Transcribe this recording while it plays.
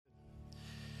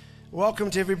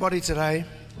Welcome to everybody today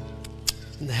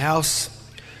in the house,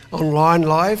 online,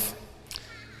 live.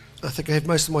 I think I have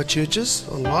most of my churches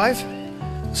on live.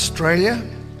 Australia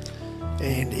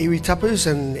and iwi tapus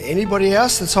and anybody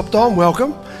else that's hopped on,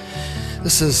 welcome.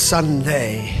 This is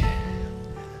Sunday.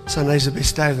 Sunday's the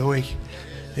best day of the week.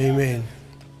 Amen.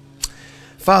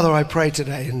 Father, I pray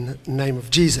today in the name of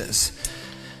Jesus.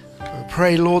 I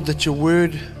pray, Lord, that your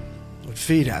word would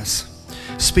feed us,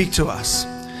 speak to us.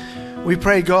 We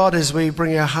pray, God, as we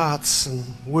bring our hearts and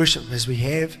worship as we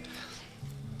have,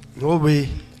 Lord, we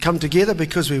come together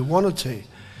because we wanted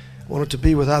to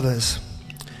be with others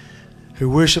who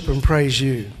worship and praise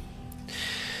you.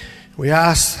 We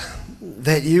ask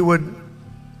that you would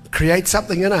create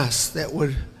something in us that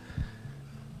would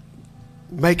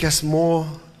make us more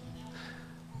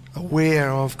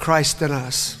aware of Christ in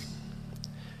us,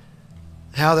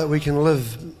 how that we can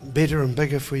live better and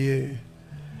bigger for you.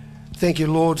 Thank you,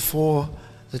 Lord, for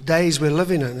the days we're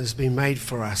living in has been made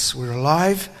for us. We're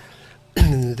alive,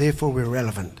 and therefore we're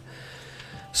relevant.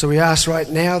 So we ask right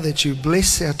now that you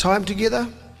bless our time together,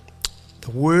 the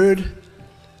Word,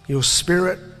 your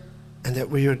Spirit, and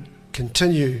that we would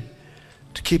continue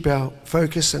to keep our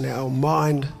focus and our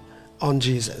mind on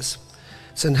Jesus.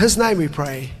 So in His name we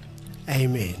pray,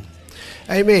 amen.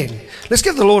 Amen. Let's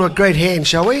give the Lord a great hand,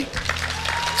 shall we?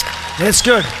 That's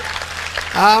good.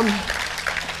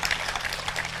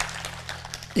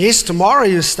 Yes, tomorrow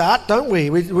you start, don't we?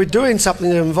 We're doing something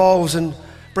that involves in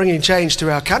bringing change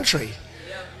to our country.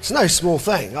 It's no small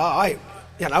thing. I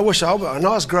wish when I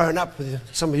was growing up with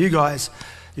some of you guys,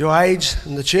 your age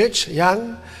in the church,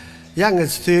 young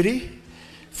is 30,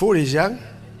 40 is young.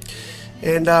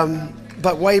 And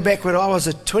but way back when I was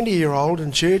a 20-year-old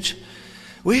in church,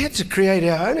 we had to create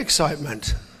our own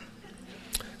excitement.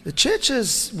 The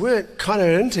churches weren't kind of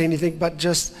into anything but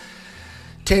just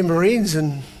tambourines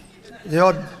and the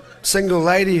odd single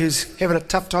lady who's having a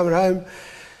tough time at home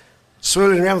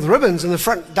swirling around with ribbons in the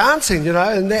front dancing,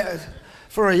 and that,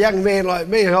 for a young man like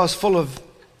me, I was full of,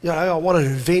 I wanted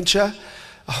adventure,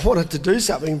 I wanted to do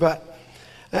something,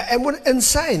 in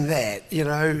saying that,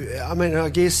 I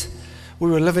guess we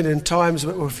were living in times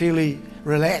that were fairly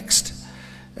relaxed,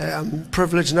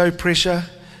 privileged, no pressure,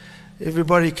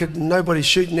 nobody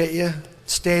shooting at you,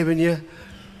 stabbing you,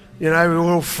 we were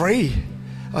all free.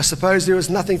 I suppose there was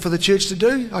nothing for the church to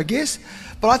do, I guess,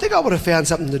 but I think I would have found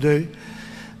something to do.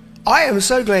 I am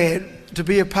so glad to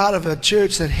be a part of a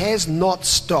church that has not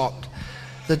stopped.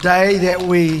 The day that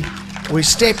we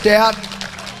stepped out,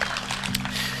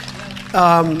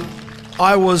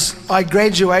 I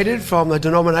graduated from a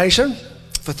denomination.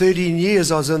 For 13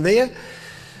 years I was in there,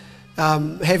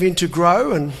 having to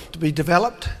grow and to be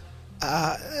developed.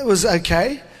 It was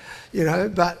okay,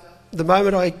 but the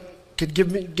moment I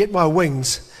could get my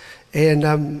wings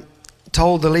and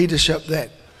told the leadership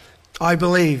that I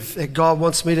believe that God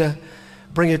wants me to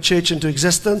bring a church into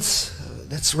existence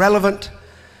that's relevant.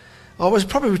 I was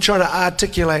probably trying to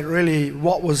articulate really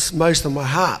what was most on my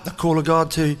heart, the call of God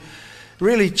to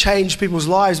really change people's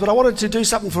lives, but I wanted to do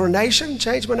something for a nation,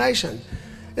 change my nation.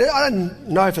 I didn't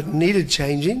know if it needed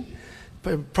changing,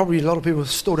 but probably a lot of people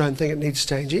still don't think it needs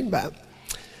changing, but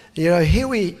here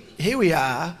we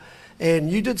are.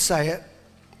 And you did say it,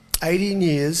 18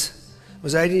 years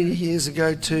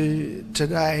ago to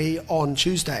today on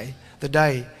Tuesday, the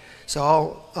day. So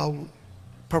I'll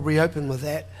probably open with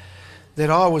that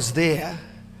I was there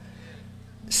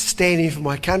standing for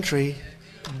my country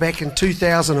back in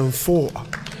 2004.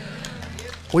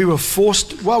 We weren't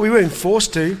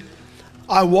forced to,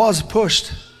 I was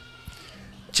pushed.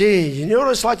 Gee, you know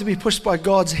what it's like to be pushed by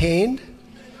God's hand?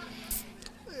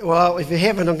 Well, if you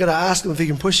haven't, I'm going to ask him if he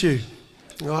can push you,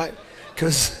 right?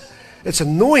 Because it's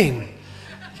annoying.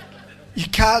 You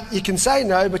can say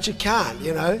no, but you can't,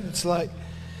 It's like,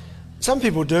 some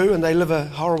people do, and they live a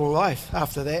horrible life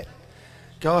after that.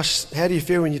 Gosh, how do you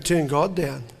feel when you turn God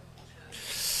down?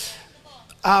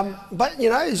 But,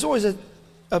 there's always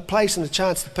a place and a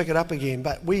chance to pick it up again.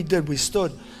 But we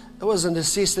stood. It was a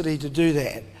necessity to do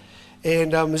that.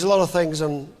 And there's a lot of things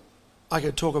I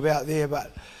could talk about there,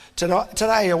 but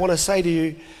today I want to say to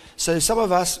you, so some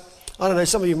of us, I don't know,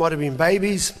 some of you might have been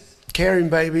babies, carrying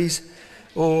babies,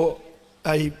 or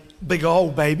a big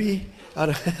old baby. I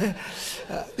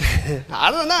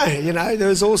don't know,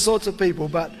 there's all sorts of people,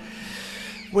 but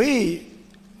we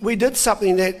did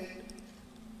something that,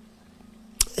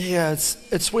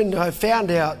 it's when I found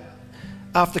out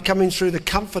after coming through the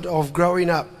comfort of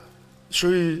growing up,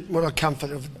 through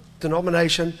comfort of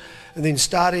denomination, and then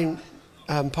starting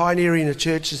pioneering a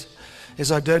church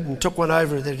as I did, and took one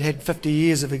over that had 50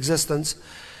 years of existence,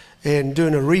 and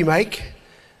doing a remake,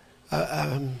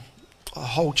 a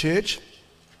whole church.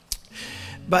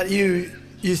 But you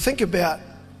think about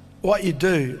what you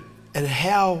do and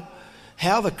how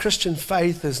the Christian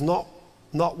faith is not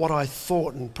what I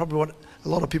thought, and probably what a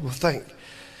lot of people think.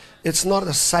 It's not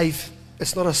a safe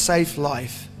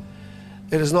life.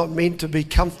 It is not meant to be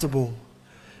comfortable.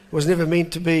 It was never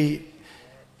meant to be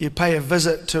you pay a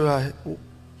visit to a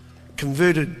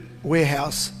converted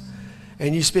warehouse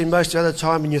and you spend most of the other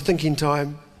time in your thinking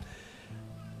time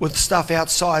with stuff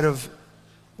outside of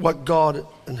what God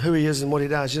and who He is and what He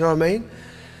does. You know what I mean?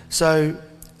 So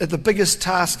the biggest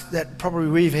task that probably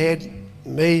we've had,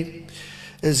 me,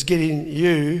 is getting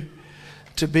you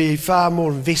to be far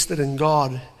more invested in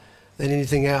God than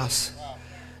anything else.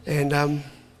 And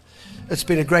it's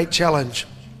been a great challenge.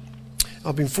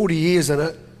 I've been 40 years in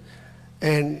it,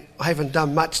 and I haven't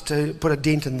done much to put a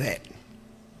dent in that.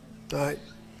 Right?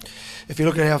 If you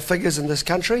look at our figures in this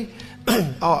country,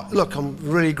 look, I'm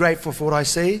really grateful for what I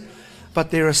see, but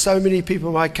there are so many people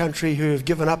in my country who have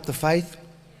given up the faith.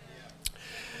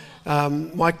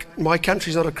 My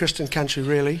country's not a Christian country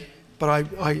really, but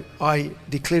I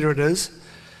declare it is.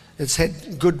 It's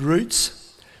had good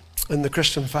roots in the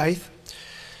Christian faith.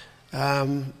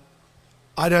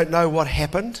 I don't know what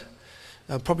happened,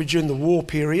 probably during the war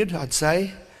period, I'd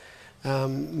say,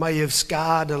 may have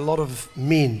scarred a lot of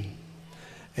men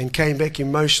and came back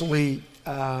emotionally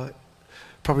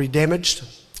probably damaged,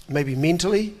 maybe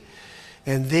mentally,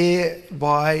 and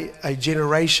thereby a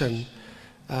generation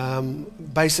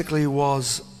basically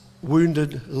was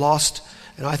wounded, lost,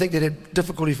 and I think they had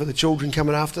difficulty for the children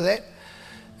coming after that,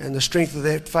 and the strength of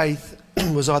that faith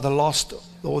was either lost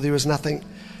or there was nothing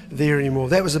there anymore.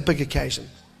 That was a big occasion.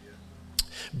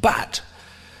 But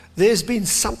there's been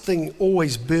something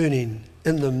always burning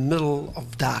in the middle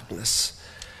of darkness.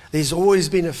 There's always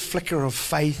been a flicker of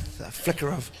faith, a flicker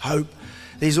of hope.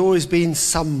 There's always been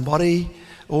somebody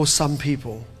or some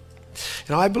people.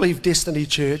 And I believe Destiny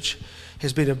Church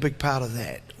has been a big part of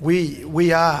that.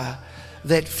 We are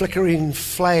that flickering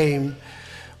flame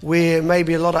where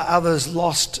maybe a lot of others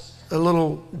lost a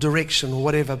little direction or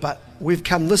whatever, but we've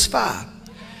come this far.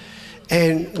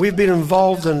 And we've been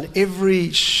involved in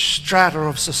every strata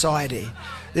of society.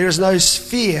 There is no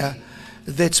sphere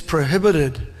that's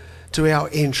prohibited to our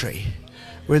entry,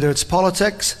 whether it's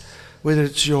politics, whether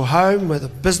it's your home, whether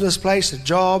business place, a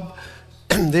job.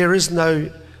 There is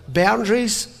no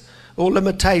boundaries or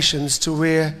limitations to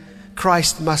where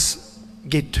Christ must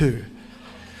get to.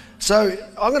 So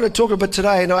I'm going to talk a bit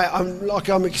today, and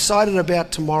I'm excited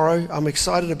about tomorrow. I'm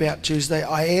excited about Tuesday.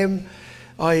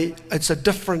 It's a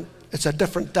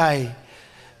different day.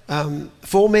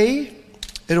 For me,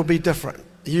 it'll be different.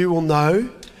 You will know,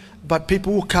 but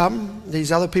people will come.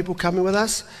 These other people coming with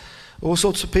us, all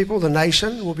sorts of people, the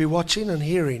nation will be watching and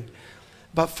hearing.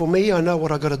 But for me, I know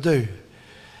what I've got to do.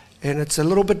 And it's a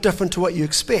little bit different to what you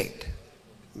expect.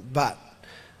 But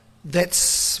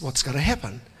that's what's going to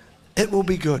happen. It will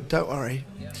be good, don't worry.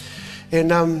 And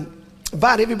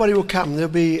but everybody will come. There'll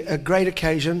be a great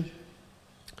occasion.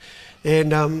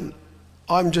 And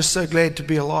I'm just so glad to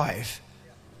be alive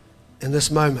in this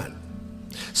moment.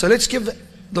 So let's give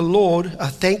the Lord a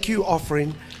thank you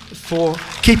offering for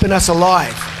keeping us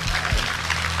alive.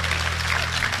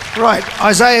 Right,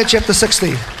 Isaiah chapter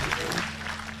 60.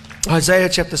 Isaiah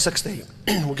chapter 60.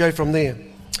 We'll go from there.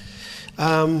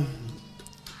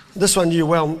 This one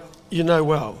you know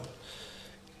well.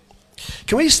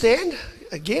 Can we stand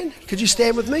again? Could you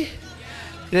stand with me?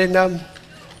 And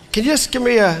can you just give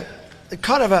me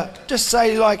just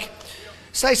say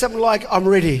something like, I'm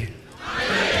ready.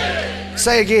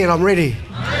 Say again, I'm ready.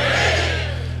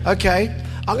 Okay,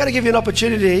 I'm going to give you an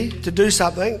opportunity to do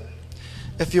something.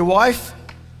 If your wife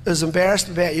is embarrassed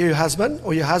about your husband,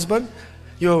 or your husband,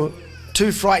 you're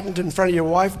too frightened in front of your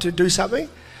wife to do something,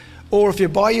 or if you're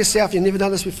by yourself, you've never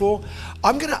done this before,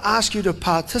 I'm going to ask you to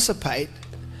participate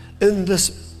in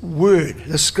this word,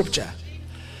 this scripture,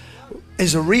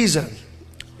 as a reason,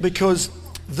 because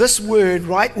this word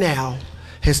right now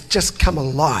has just come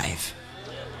alive.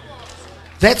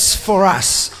 That's for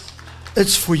us.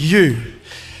 It's for you.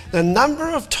 The number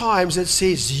of times it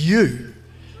says you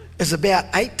is about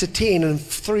 8 to 10 in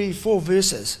 3-4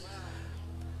 verses.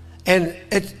 And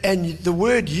the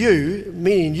word you,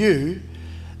 meaning you,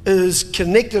 is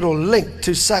connected or linked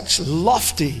to such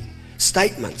lofty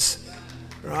statements,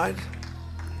 right?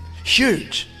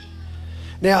 Huge.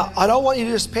 Now, I don't want you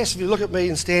to just passively look at me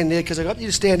and stand there, because I got you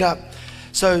to stand up.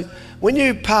 So when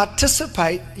you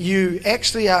participate, you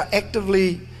actually are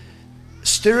actively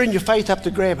stirring your faith up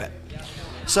to grab it.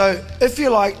 So if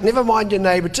you're like, never mind your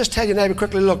neighbour, just tell your neighbour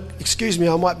quickly, look, excuse me,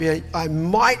 I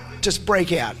might just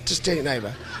break out. Just tell your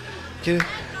neighbour. Okay?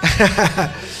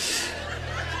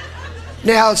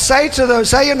 Now say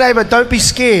your neighbor, don't be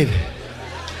scared.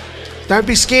 Don't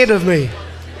be scared of me.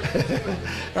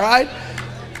 All right?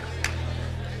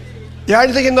 The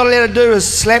only thing you're not allowed to do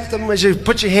is slap them as you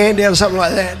put your hand down or something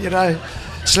like that,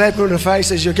 Slap them in the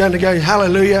face as you're going to go,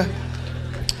 hallelujah.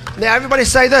 Now everybody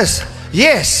say this.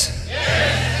 Yes.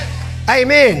 Yes.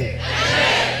 Amen.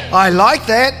 Amen. I like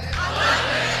that.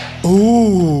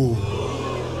 Ooh.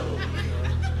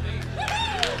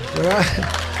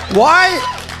 Right.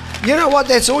 Why? You know what?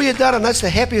 That's all you've done, and that's the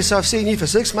happiest I've seen you for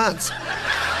 6 months.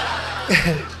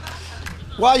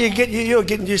 Well, you're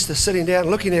getting used to sitting down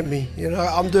and looking at me.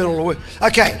 I'm doing all the work.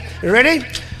 Okay, you ready?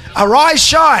 Arise,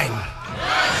 shine.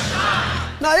 Arise,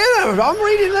 shine. No, I'm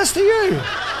reading this to you.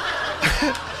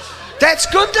 That's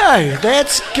good, though.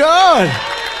 That's good.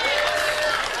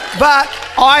 But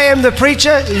I am the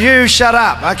preacher. You shut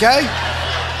up, okay?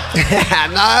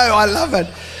 No, I love it.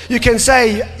 You can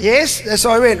say, yes, that's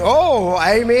what I meant. Oh,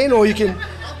 amen. Or you can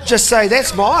just say,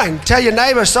 that's mine. Tell your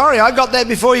neighbor, sorry, I got that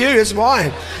before you. It's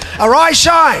mine. Arise,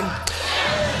 shine,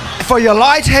 for your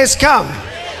light has come.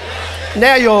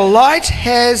 Now your light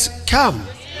has come.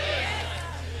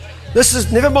 This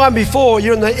is, never mind before,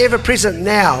 you're in the ever-present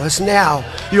now. It's now.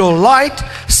 Your light,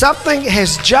 something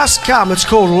has just come. It's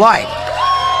called light.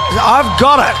 I've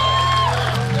got it.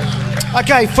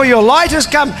 Okay, for your light has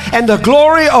come, and the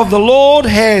glory of the Lord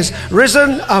has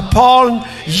risen upon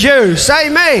you. Say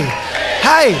me.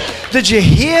 Hey, did you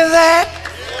hear that?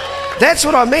 That's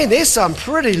what I mean. There's some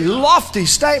pretty lofty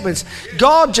statements.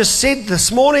 God just said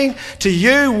this morning to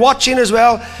you watching as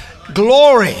well,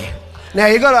 glory. Now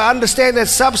you've got to understand that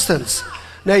substance.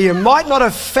 Now you might not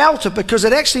have felt it because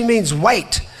it actually means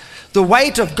weight. The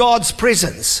weight of God's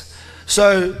presence.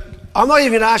 So I'm not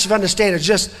even going to ask you to understand it.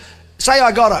 Just say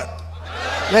I got it.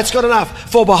 That's good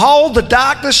enough. For behold, the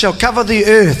darkness shall cover the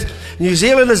earth. New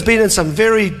Zealand has been in some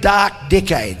very dark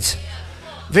decades.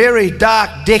 Very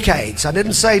dark decades. I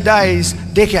didn't say days,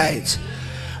 decades.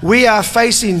 We are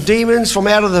facing demons from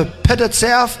out of the pit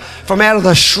itself, from out of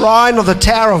the shrine of the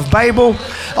Tower of Babel.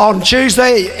 On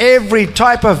Tuesday, every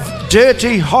type of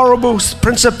dirty, horrible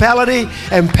principality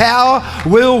and power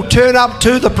will turn up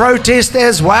to the protest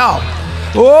as well.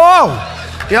 Whoa!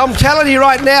 Yeah, I'm telling you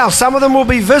right now, some of them will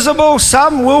be visible,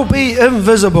 some will be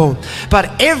invisible.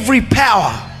 But every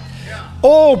power,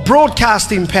 all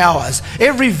broadcasting powers,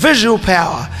 every visual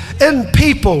power, in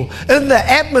people, in the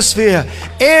atmosphere,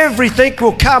 everything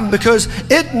will come because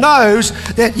it knows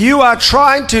that you are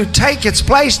trying to take its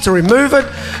place, to remove it,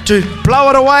 to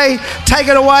blow it away, take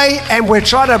it away, and we're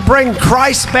trying to bring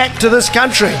Christ back to this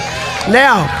country.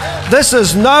 Now, this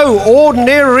is no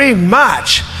ordinary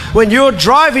march. When you're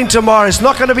driving tomorrow, it's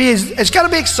going to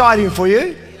be exciting for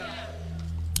you.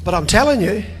 But I'm telling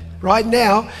you, right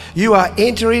now, you are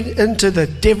entering into the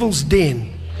devil's den.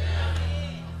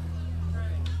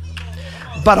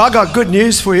 But I got good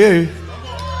news for you.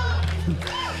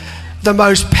 The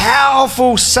most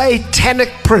powerful satanic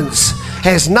prince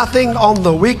has nothing on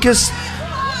the weakest,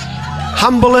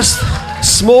 humblest,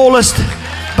 smallest,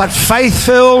 but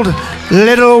faith-filled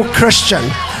little Christian.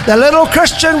 The little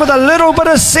Christian with a little bit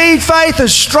of seed faith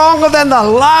is stronger than the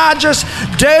largest,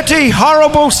 dirty,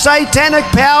 horrible, satanic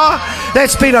power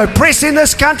that's been oppressing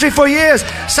this country for years.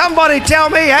 Somebody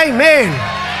tell me amen.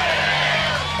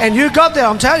 And you got that.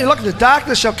 I'm telling you, look, the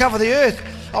darkness shall cover the earth.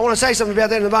 I want to say something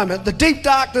about that in a moment. The deep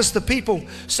darkness, the people.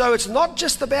 So it's not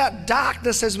just about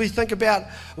darkness as we think about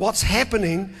what's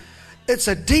happening. It's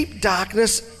a deep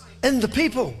darkness in the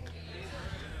people.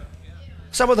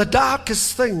 Some of the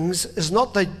darkest things is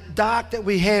not the dark that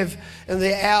we have in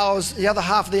the hours, the other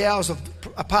half of the hours of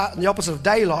apart in the opposite of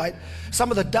daylight.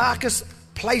 Some of the darkest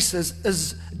places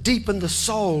is deep in the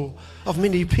soul of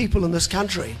many people in this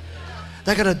country.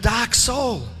 They got a dark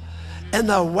soul, and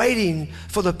they're waiting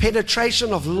for the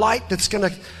penetration of light that's going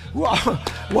to...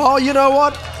 Well, you know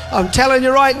what? I'm telling you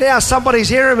right now, somebody's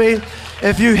hearing me.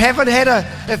 If you haven't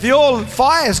if your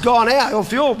fire's gone out, or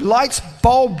if your light's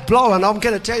bulb blowing, I'm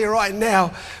going to tell you right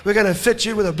now, we're going to fit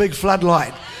you with a big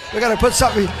floodlight. We're going to put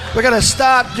something, we're going to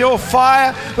start your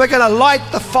fire, we're going to light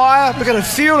the fire, we're going to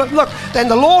fuel it. Look, then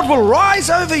the Lord will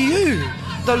rise over you.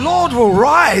 The Lord will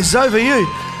rise over you.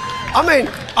 I mean,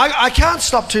 I can't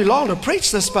stop too long to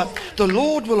preach this, but the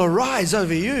Lord will arise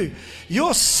over you.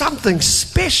 You're something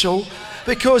special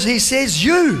because he says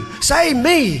you. Say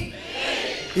me.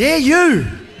 Yeah, you.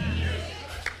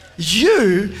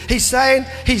 You, he's saying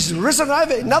he's risen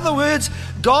over. In other words,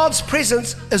 God's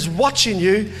presence is watching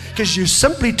you because you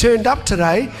simply turned up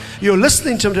today. You're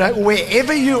listening to him today,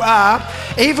 wherever you are.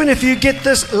 Even if you get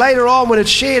this later on when it's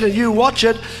shared and you watch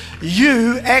it,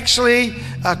 you actually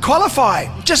qualify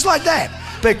just like that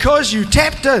because you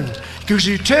tapped in, because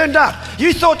you turned up.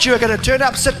 You thought you were going to turn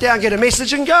up, sit down, get a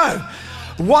message and go.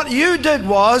 What you did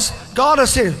was, God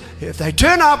has said, if they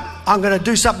turn up, I'm going to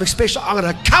do something special. I'm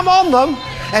going to come on them,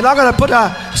 and I'm going to put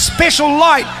a special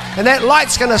light, and that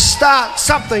light's going to start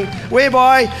something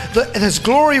whereby His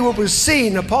glory will be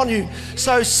seen upon you.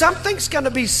 So something's going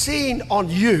to be seen on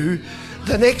you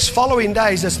the next following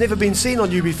days that's never been seen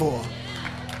on you before.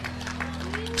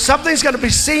 Something's going to be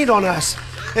seen on us.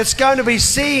 It's going to be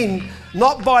seen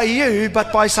not by you,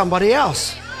 but by somebody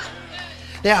else.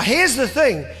 Now, here's the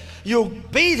thing. You'll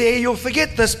be there, you'll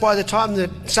forget this by the time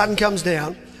the sun comes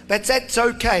down. That's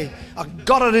okay. I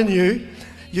got it in you.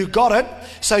 You got it.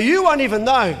 So you won't even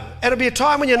know. It'll be a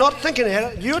time when you're not thinking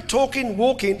at it. You're talking,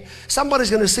 walking. Somebody's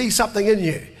going to see something in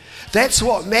you. That's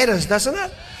what matters, doesn't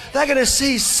it? They're going to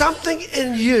see something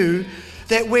in you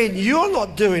that when you're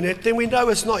not doing it, then we know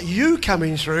it's not you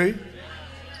coming through.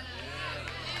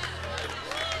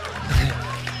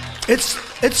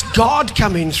 It's God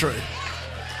coming through.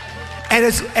 And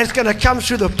it's going to come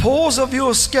through the pores of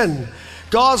your skin.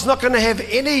 God's not going to have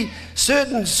any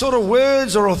certain sort of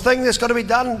words or a thing that's got to be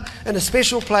done in a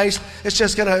special place. It's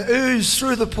just going to ooze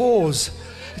through the pores.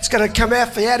 It's going to come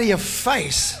out of your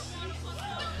face,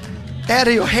 out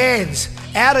of your hands,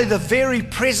 out of the very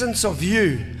presence of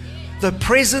you. The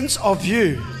presence of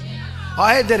you.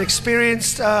 I had that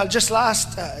experience just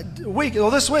last week, or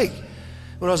this week,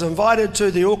 when I was invited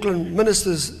to the Auckland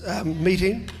Ministers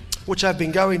meeting, which I've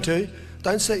been going to.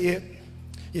 Don't sit yet.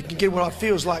 You can get what it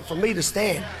feels like for me to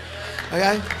stand.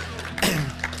 Okay?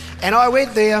 And I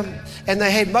went there, and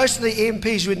they had most of the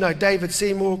MPs. You would know David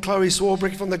Seymour, Chloe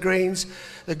Swarbrick from the Greens,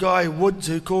 the guy Wood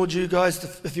who called you guys,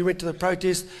 if you went to the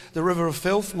protest, the River of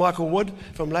Filth, Michael Wood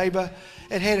from Labour.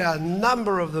 It had a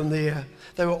number of them there.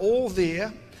 They were all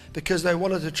there because they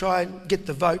wanted to try and get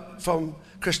the vote from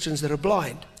Christians that are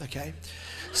blind. Okay?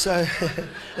 So,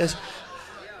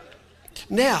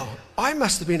 now, I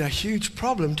must have been a huge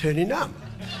problem turning up.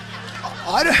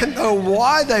 I don't know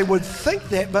why they would think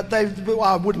that, but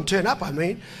I wouldn't turn up,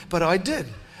 but I did.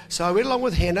 So I went along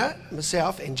with Hannah,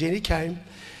 myself, and Jenny came.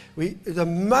 The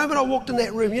moment I walked in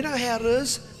that room, you know how it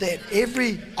is, that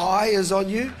every eye is on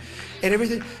you and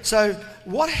everything. So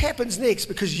what happens next,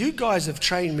 because you guys have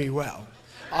trained me well.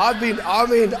 I've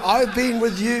been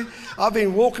with you. I've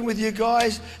been walking with you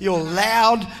guys. You're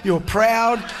loud. You're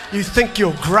proud. You think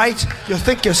you're great. You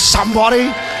think you're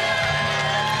somebody.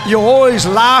 You're always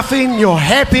laughing. You're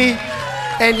happy.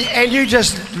 And you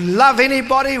just love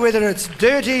anybody, whether it's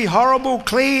dirty, horrible,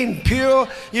 clean, pure.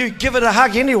 You give it a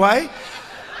hug anyway.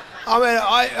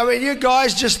 I mean, you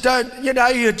guys just don't,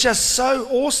 you're just so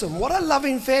awesome. What a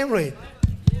loving family.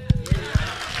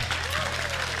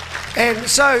 And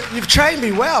so you've trained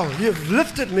me well. You've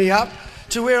lifted me up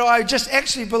to where I just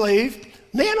actually believe,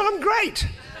 man, I'm great.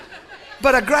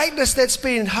 But a greatness that's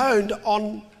been honed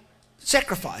on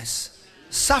sacrifice,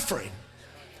 suffering.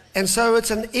 And so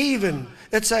it's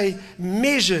it's a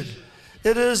measured,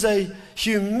 it is a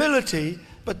humility,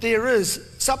 but there is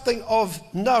something of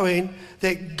knowing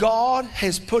that God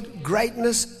has put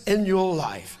greatness in your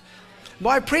life.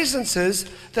 My presence is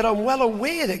that I'm well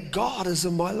aware that God is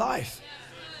in my life.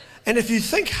 And if you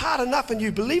think hard enough and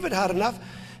you believe it hard enough,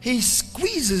 He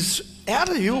squeezes out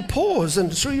of your pores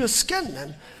and through your skin.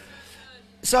 And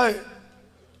so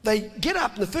they get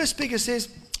up and the first speaker says,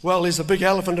 well, there's a big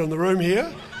elephant in the room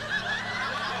here.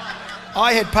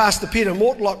 I had Pastor Peter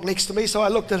Mortlock next to me, so I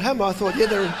looked at him. I thought, yeah,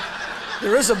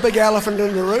 there is a big elephant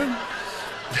in the room.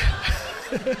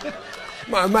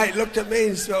 My mate looked at me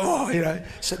and said,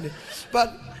 sitting there.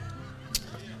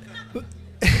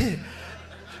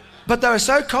 But they were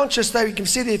so conscious you can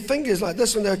see their fingers like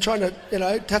this when they were trying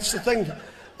to, touch the thing.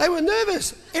 They were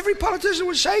nervous. Every politician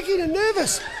was shaking and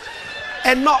nervous.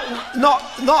 And not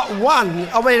one,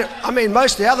 I mean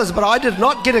most of the others, but I did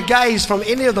not get a gaze from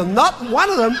any of them. Not one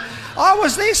of them. I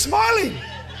was there smiling.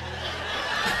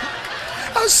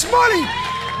 I was smiling.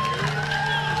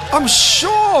 I'm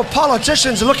sure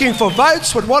politicians looking for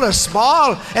votes would want to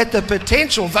smile at the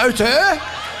potential voter,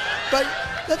 but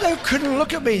they couldn't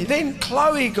look at me. Then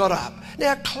Chloe got up.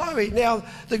 Now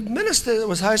the minister that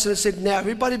was hosting it said, now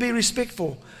everybody be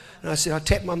respectful. And I said, I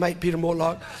tapped my mate Peter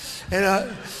Mortlock.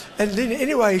 And then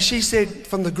anyway, she said,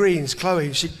 from the Greens,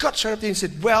 Chloe, she got straight up there and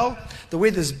said, well, the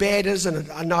weather's bad, isn't it?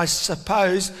 And I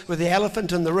suppose with the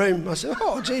elephant in the room, I said,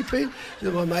 oh, GP, this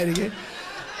is my mate again,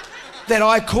 that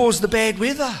I caused the bad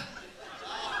weather.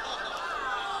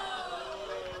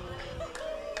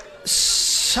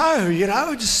 So,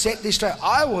 just sat there straight.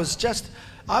 I was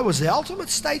the ultimate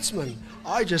statesman.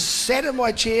 I just sat in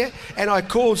my chair and I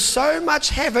caused so much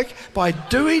havoc by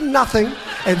doing nothing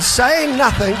and saying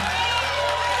nothing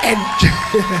and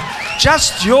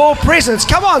just your presence.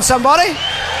 Come on, somebody.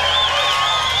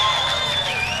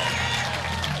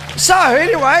 So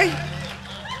anyway,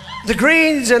 the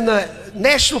Greens and the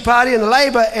National Party and the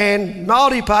Labour and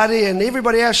Māori Party and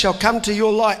everybody else shall come to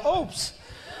your light. Oops.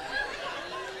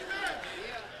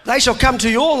 They shall come to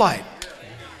your light.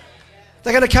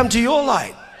 They're going to come to your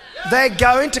light. They're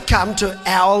going to come to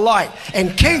our light.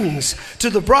 And kings to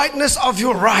the brightness of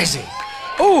your rising.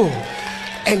 Ooh.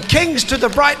 And kings to the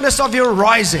brightness of your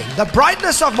rising. The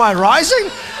brightness of my rising?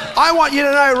 I want you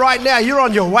to know right now, you're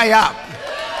on your way up.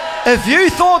 If you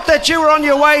thought that you were on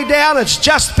your way down, it's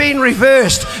just been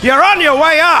reversed. You're on your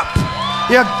way up.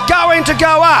 You're going to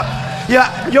go up.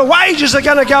 Your wages are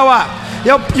going to go up.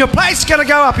 Your place is going to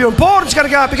go up. Your importance is going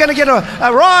to go up. You're going to get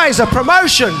a rise, a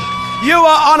promotion. You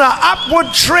are on an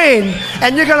upward trend,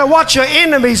 and you're going to watch your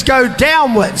enemies go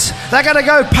downwards. They're going to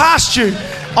go past you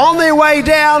on their way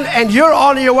down, and you're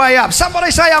on your way up. Somebody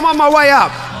say, I'm on my way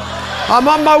up. I'm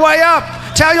on my way up.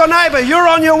 Tell your neighbor, you're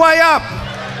on your way up.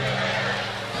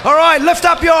 All right, lift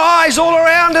up your eyes all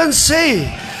around and see.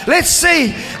 Let's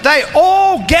see. They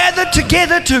all gathered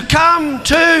together to come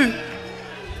to.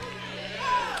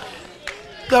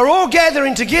 They're all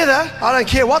gathering together. I don't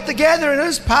care what the gathering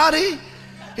is. Party.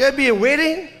 It could be a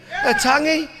wedding, a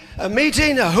tangi, a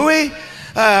meeting, a hui,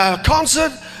 a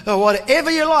concert, or whatever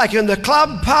you like. In the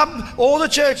club, pub, or the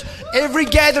church. Every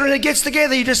gathering that gets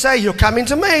together, you just say, you're coming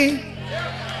to me.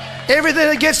 Everything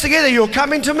that gets together, you're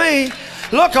coming to me.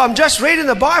 Look, I'm just reading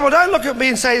the Bible. Don't look at me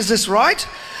and say, is this right?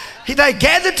 They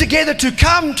gathered together to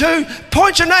come to.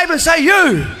 Point your neighbor and say,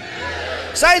 you.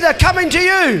 Say they're coming to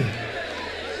you.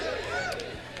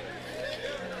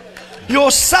 Your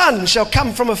son shall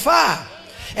come from afar,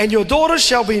 and your daughter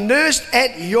shall be nursed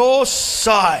at your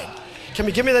side. Can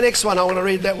you give me the next one? I want to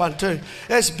read that one too.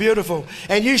 That's beautiful.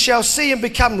 And you shall see and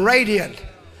become radiant.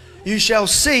 You shall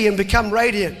see and become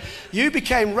radiant. You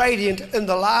became radiant in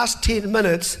the last 10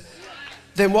 minutes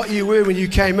than what you were when you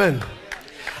came in.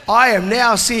 I am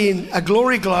now seeing a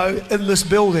glory glow in this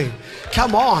building.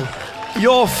 Come on.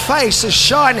 Your face is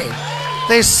shining.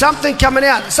 There's something coming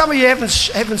out. Some of you haven't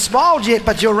smiled yet,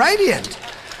 but you're radiant.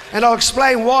 And I'll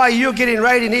explain why you're getting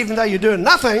radiant even though you're doing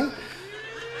nothing.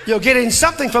 You're getting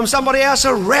something from somebody else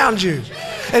around you.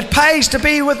 It pays to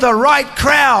be with the right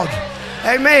crowd.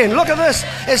 Amen. Look at this.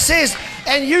 It says,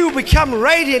 and you become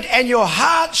radiant, and your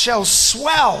heart shall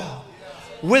swell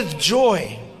with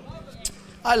joy.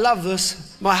 I love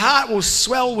this. My heart will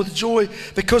swell with joy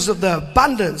because of the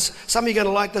abundance. Some of you are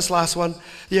going to like this last one.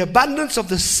 The abundance of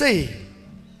the sea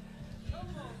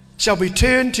shall be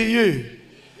turned to you.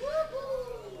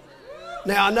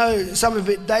 Now, I know some of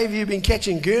it, Dave, you've been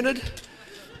catching gurnard.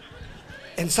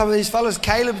 And some of these fellas,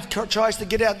 Caleb tries to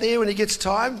get out there when he gets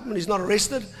time, when he's not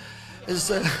arrested, is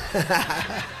to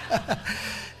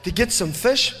get some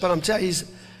fish. But I'm telling you,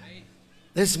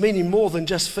 there's meaning more than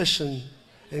just fish, and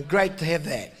great to have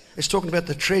that. It's talking about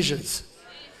the treasures.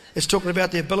 It's talking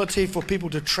about the ability for people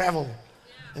to travel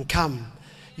and come.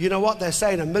 You know what? They're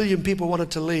saying 1 million people wanted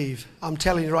to leave. I'm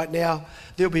telling you right now,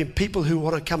 there'll be people who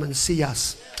want to come and see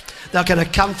us. They're going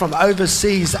to come from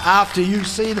overseas after you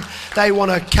see them. They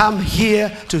want to come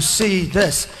here to see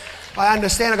this. I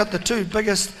understand I got the two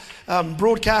biggest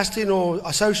broadcasting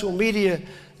or social media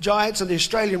giants in the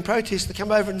Australian protest to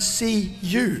come over and see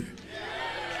you.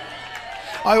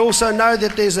 I also know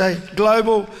that there's a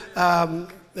global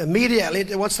media outlet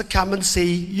that wants to come and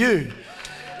see you.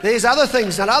 There's other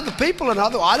things and other people and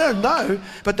I don't know,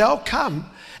 but they'll come.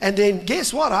 And then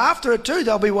guess what? After it too,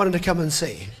 they'll be wanting to come and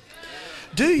see.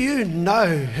 Do you know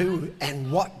who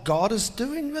and what God is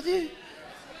doing with you?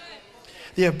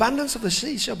 The abundance of the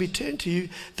sea shall be turned to you,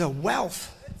 the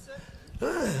wealth.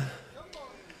 The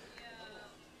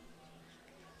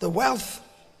wealth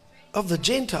of the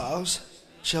Gentiles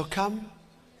shall come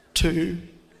to,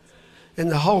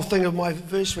 and the whole thing of my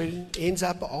verse reading ends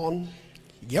up on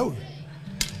yo.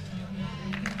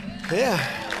 Yeah.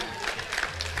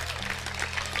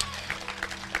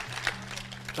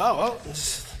 Oh, well,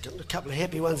 got a couple of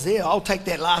happy ones there. I'll take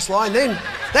that last line then.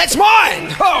 That's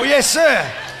mine. Oh, yes,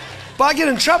 sir. But I get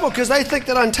in trouble because they think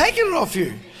that I'm taking it off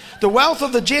you. The wealth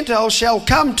of the Gentiles shall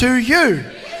come to you.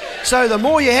 So the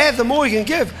more you have, the more you can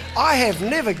give. I have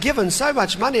never given so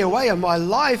much money away in my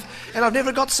life, and I've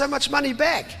never got so much money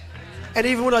back. And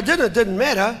even when I did, it didn't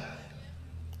matter.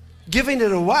 Giving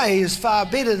it away is far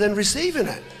better than receiving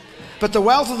it. But the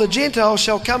wealth of the Gentiles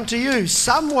shall come to you.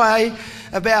 Some way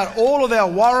about all of our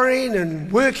worrying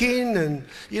and working and,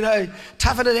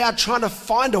 toughing it out, trying to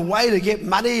find a way to get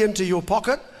money into your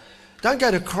pocket. Don't go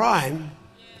to crime.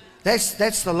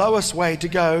 That's the lowest way to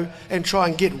go and try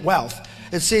and get wealth.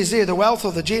 It says there, the wealth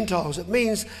of the Gentiles. It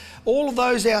means all of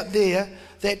those out there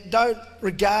that don't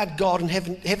regard God and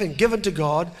haven't given to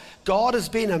God, God has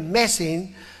been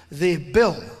amassing their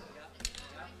bill.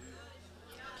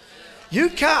 You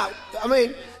can't,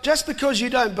 just because you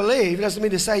don't believe doesn't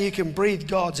mean to say you can breathe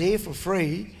God's air for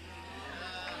free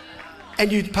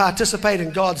and you participate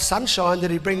in God's sunshine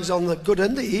that he brings on the good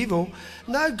and the evil.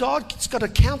 No, God's got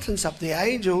accountants up there,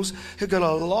 angels, who've got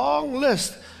a long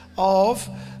list of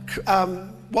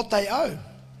what they owe.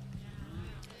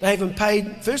 They haven't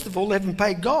paid, first of all, they haven't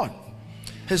paid God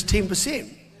his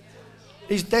 10%.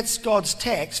 That's God's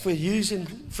tax for using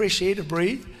fresh air to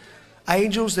breathe.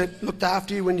 Angels that looked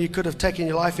after you when you could have taken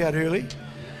your life out early.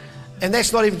 And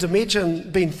that's not even to mention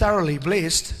being thoroughly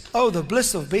blessed. Oh, the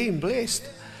bliss of being blessed.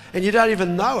 And you don't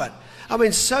even know it.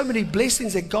 So many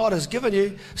blessings that God has given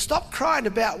you. Stop crying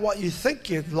about what you think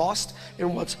you've lost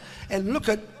and look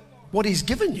at what he's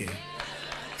given you.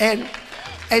 And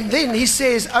then he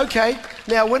says, okay,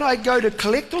 now when I go to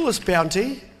collect all this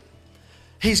bounty,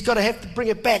 he's got to have to bring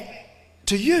it back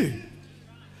to you.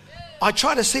 I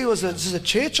try to see, is it a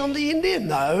church on the end there?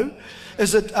 No.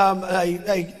 Is it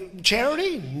a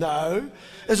charity? No.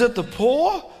 Is it the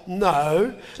poor?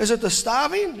 No. Is it the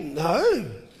starving? No.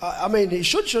 He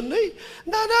should, shouldn't he?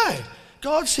 No.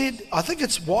 God said, I think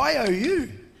it's YOU.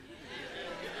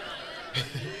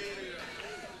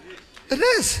 It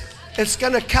is. It's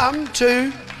going to come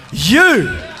to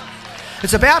you.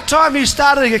 It's about time you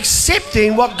started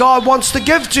accepting what God wants to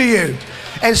give to you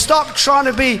and stop trying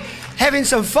to be having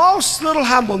some false little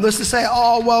humbleness to say,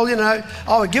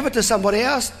 I would give it to somebody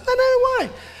else. No way.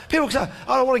 People say,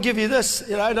 I don't want to give you this.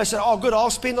 And they say, oh, good,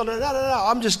 I'll spend on it. No,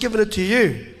 I'm just giving it to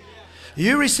you.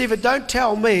 You receive it. Don't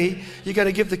tell me you're going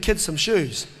to give the kids some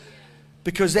shoes,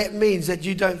 because that means that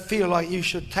you don't feel like you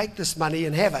should take this money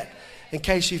and have it in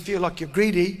case you feel like you're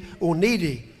greedy or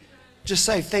needy. Just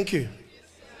say thank you,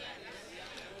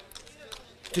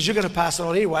 because you're going to pass it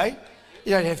on anyway.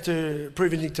 You don't have to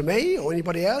prove anything to me or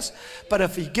anybody else. But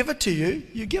if he give it to you,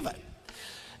 you give it.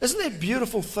 Isn't that a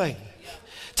beautiful thing?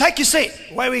 Take your seat.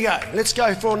 Away we go. Let's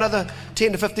go for another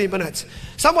 10 to 15 minutes.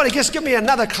 Somebody just give me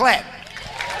another clap.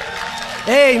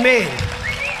 Amen.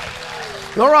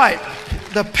 All right.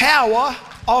 The power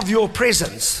of your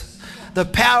presence. The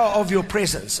power of your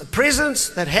presence. A presence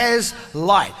that has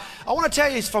light. I want to tell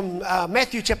you it's from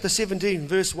Matthew chapter 17,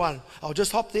 verse 1. I'll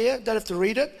just hop there. Don't have to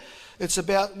read it. It's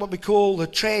about what we call the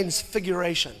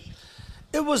transfiguration.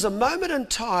 It was a moment in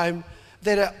time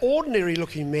that an ordinary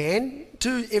looking man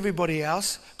to everybody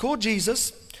else, called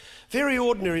Jesus, very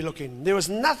ordinary looking. There was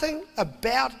nothing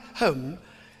about him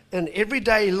in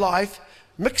everyday life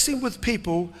mixing with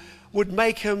people would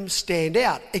make him stand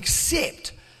out,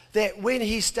 except that when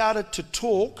he started to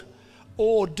talk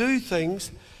or do things,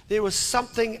 there was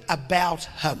something about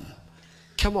him.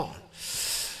 Come on.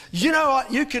 You know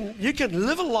what? You can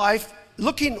live a life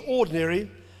looking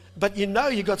ordinary, but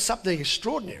you got something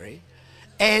extraordinary,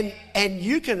 and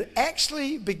you can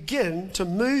actually begin to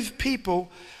move people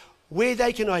where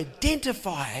they can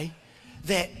identify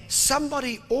that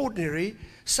somebody ordinary,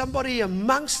 somebody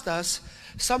amongst us,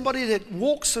 somebody that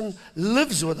walks and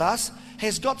lives with us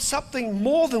has got something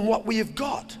more than what we have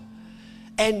got.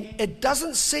 And it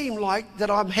doesn't seem like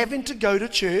that I'm having to go to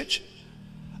church.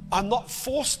 I'm not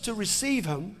forced to receive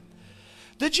him.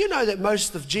 Did you know that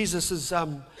most of Jesus'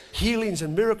 healings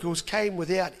and miracles came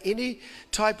without any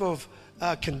type of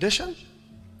condition?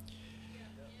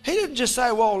 He didn't just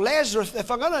say, well, Lazarus,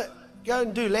 if I'm going to go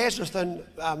and do Lazarus and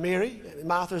Mary,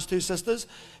 Martha's two sisters,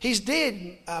 he's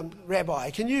dead,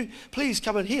 Rabbi. Can you please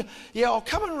come and heal? Yeah, I'll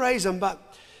come and raise him, but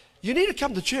you need to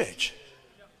come to church.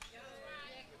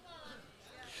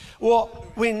 Well,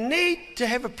 we need to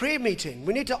have a prayer meeting.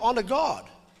 We need to honor God.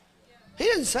 He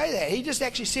didn't say that. He just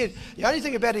actually said, the only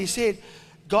thing about it, he said,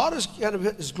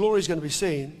 his glory is going to be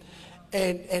seen.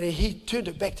 And he turned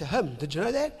it back to him. Did you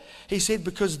know that? He said,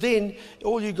 because then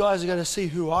all you guys are going to see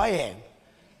who I am.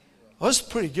 Well, that's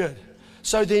pretty good.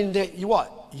 So then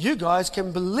you guys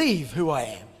can believe who I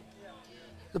am.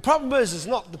 The problem is, it's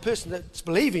not the person that's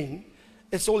believing,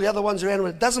 it's all the other ones around him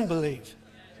that doesn't believe.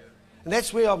 And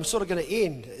that's where I'm sort of going to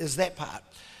end, is that part.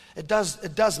 It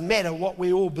does matter what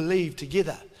we all believe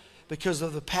together because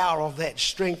of the power of that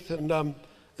strength and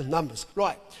numbers.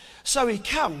 Right, so he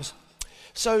comes.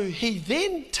 So he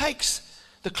then takes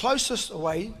the closest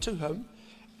away to him,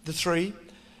 the three,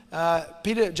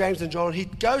 Peter, James and John. He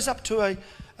goes up to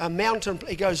a mountain,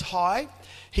 he goes high.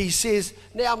 He says,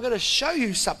 now I'm going to show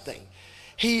you something.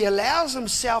 He allows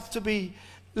himself to be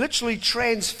literally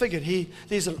transfigured.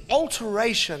 There's an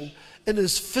alteration in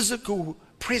his physical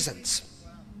presence.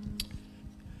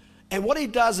 And what he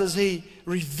does is he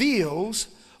reveals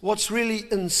what's really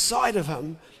inside of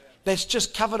him that's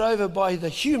just covered over by the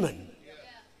human.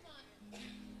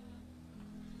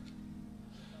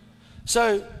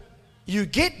 So you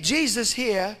get Jesus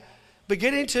here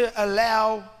beginning to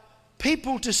allow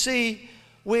people to see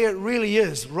where it really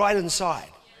is, right inside,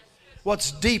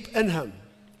 what's deep in him.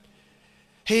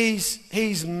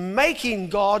 He's making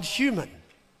God human.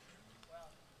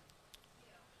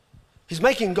 He's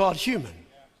making God human.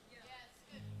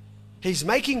 He's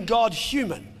making God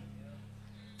human.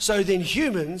 So then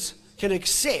humans can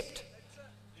accept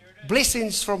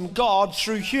blessings from God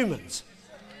through humans.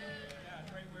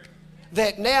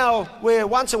 That now, where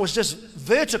once it was just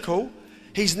vertical,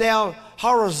 he's now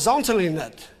horizontal in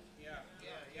it.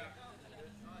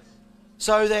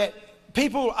 So that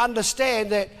people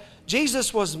understand that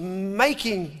Jesus was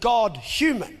making God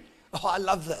human. Oh, I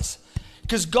love this.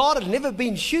 Because God had never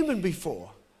been human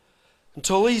before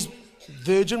until his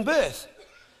virgin birth.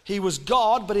 He was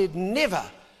God, but he'd never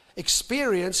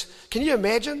experienced. Can you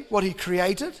imagine what he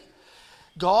created?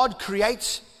 God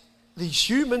creates these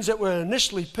humans that were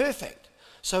initially perfect.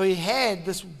 So he had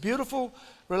this beautiful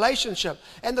relationship.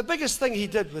 And the biggest thing he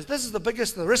did was, this is the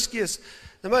biggest, the riskiest,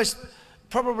 the most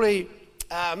probably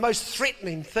most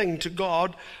threatening thing to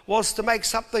God, was to make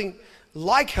something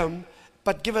like him,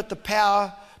 but give it the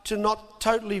power to not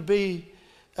totally be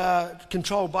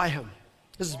controlled by him.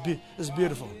 This is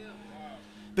beautiful.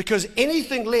 Because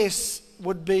anything less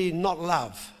would be not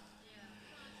love.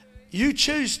 You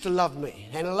choose to love me.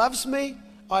 Hannah loves me,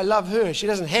 I love her. She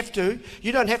doesn't have to.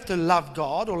 You don't have to love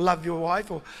God or love your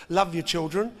wife or love your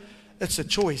children. It's a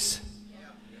choice.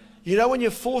 You know, when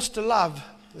you're forced to love,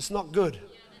 it's not good.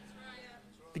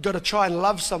 You've got to try and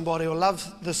love somebody or love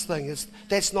this thing.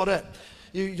 That's not it.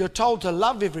 You're told to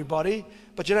love everybody,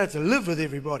 but you don't have to live with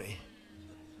everybody.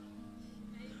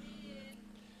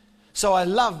 So I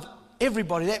love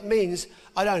everybody. That means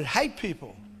I don't hate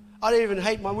people. I don't even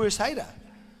hate my worst hater.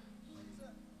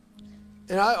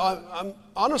 You know, I'm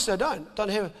honestly, I don't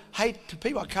have hate to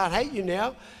people. I can't hate you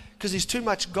now because there's too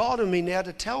much God in me now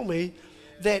to tell me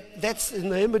that that's in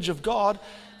the image of God.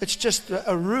 It's just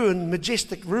a ruin,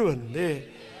 majestic ruin there.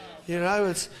 You know,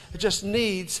 it just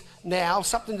needs now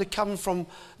something to come from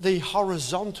the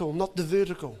horizontal, not the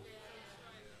vertical.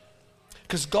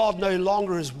 Because God no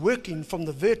longer is working from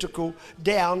the vertical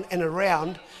down and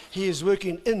around. He is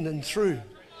working in and through.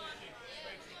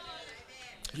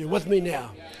 You're with me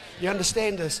now? You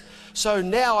understand this? So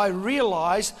now I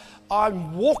realize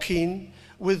I'm walking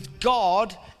with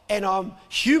God and I'm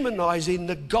humanizing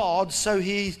the God so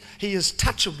he is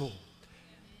touchable.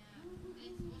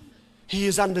 He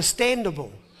is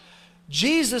understandable.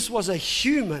 Jesus was a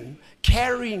human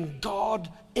carrying God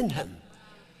in him.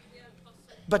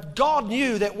 But God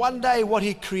knew that one day what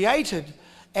he created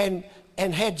and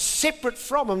had separate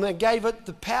from him and gave it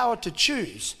the power to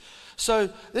choose. So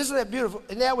isn't that beautiful?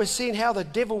 And now we're seeing how the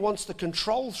devil wants to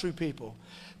control through people.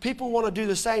 People want to do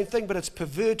the same thing, but it's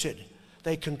perverted.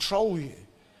 They control you.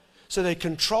 So they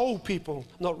control people,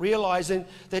 not realizing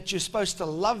that you're supposed to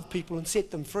love people and set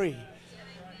them free.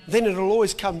 Then it'll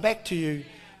always come back to you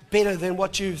better than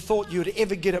what you thought you would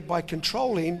ever get it by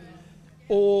controlling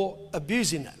or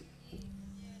abusing it.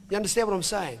 You understand what I'm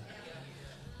saying?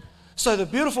 So the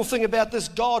beautiful thing about this,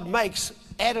 God makes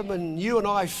Adam and you and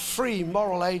I free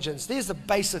moral agents. There's the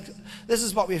basic, this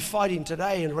is what we're fighting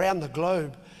today and around the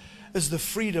globe, is the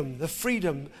freedom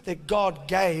that God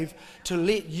gave to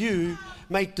let you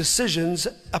make decisions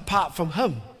apart from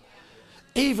him.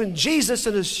 Even Jesus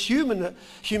in his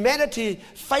humanity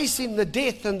facing the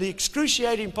death and the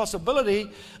excruciating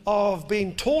possibility of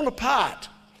being torn apart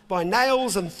by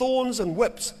nails and thorns and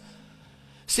whips,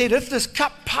 said, if this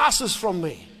cup passes from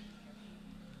me.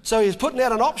 So he's putting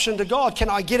out an option to God. Can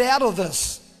I get out of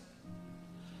this?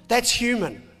 That's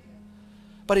human.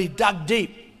 But he dug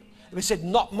deep. And he said,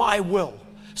 not my will.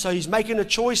 So he's making a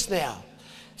choice now.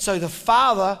 So the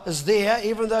Father is there,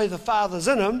 even though the Father's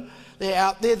in him. They're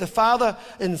out there. The Father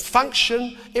in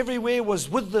function everywhere was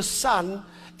with the Son.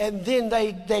 And then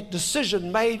that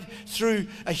decision made through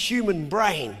a human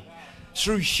brain,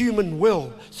 through human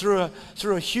will, through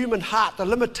a human heart, the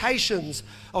limitations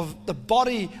of the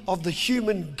body of the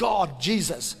human God,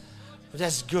 Jesus.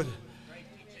 That's good.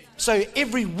 So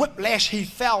every whiplash he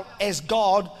felt as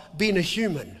God being a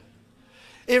human.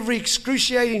 Every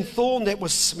excruciating thorn that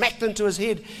was smacked into his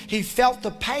head, he felt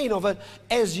the pain of it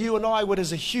as you and I would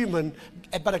as a human,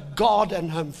 but a God in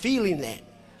him feeling that.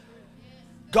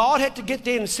 God had to get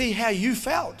there and see how you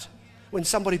felt when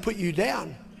somebody put you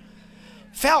down.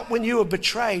 Felt when you were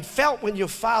betrayed. Felt when your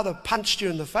father punched you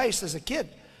in the face as a kid.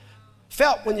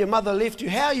 Felt when your mother left you.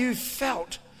 How you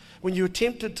felt when you were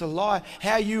tempted to lie,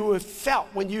 how you felt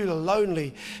when you were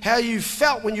lonely, how you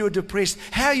felt when you were depressed,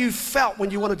 how you felt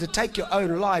when you wanted to take your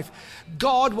own life.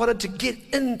 God wanted to get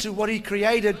into what He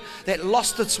created that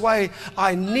lost its way.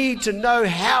 I need to know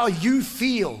how you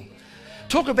feel.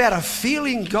 Talk about a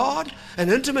feeling God, an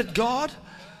intimate God.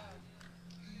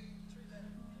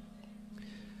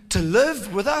 To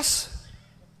live with us.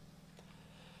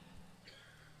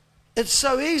 It's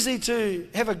so easy to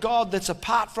have a God that's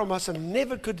apart from us and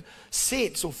never could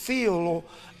sense or feel or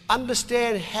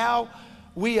understand how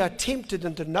we are tempted,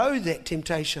 and to know that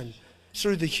temptation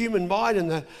through the human mind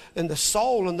and the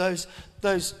soul and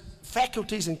those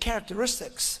faculties and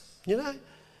characteristics, you know.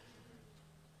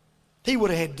 He would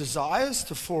have had desires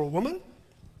for a woman.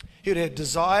 He would have had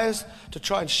desires to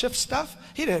try and shift stuff.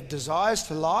 He'd have had desires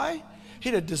to lie. He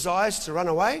had desires to run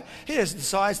away. He has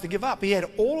desires to give up. He had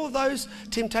all of those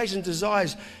temptation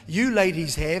desires you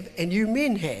ladies have and you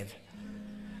men have.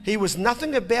 He was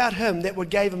nothing about him that would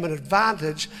give him an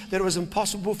advantage that it was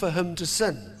impossible for him to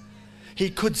sin. He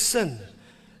could sin.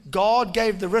 God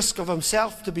gave the risk of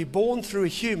himself to be born through a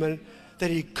human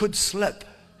that he could slip.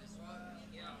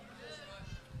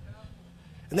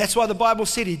 And that's why the Bible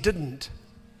said he didn't.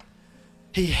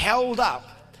 He held up.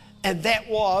 And that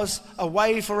was a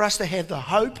way for us to have the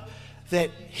hope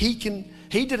that he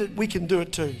did it, we can do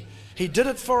it too. He did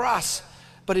it for us,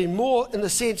 but in the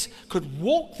sense, could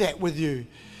walk that with you.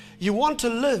 You want to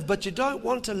live, but you don't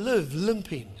want to live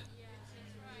limping.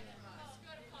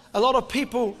 A lot of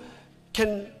people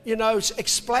can,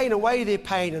 explain away their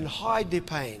pain and hide their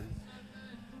pain.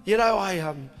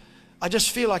 I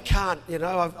just feel I can't,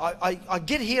 I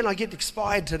get here and I get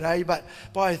expired today, but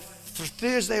by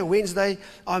Thursday or Wednesday,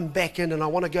 I'm back in and I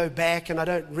want to go back and I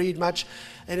don't read much.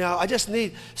 And I just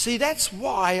that's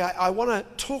why I want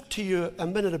to talk to you a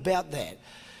minute about that.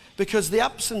 Because the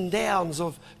ups and downs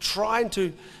of trying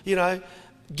to,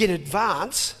 get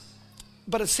advance,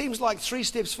 but it seems like 3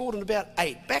 steps forward and about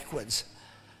 8 backwards.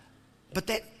 But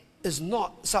that is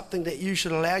not something that you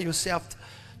should allow yourself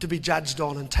to be judged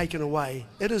on and taken away.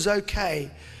 It is okay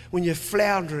when you're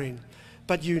floundering,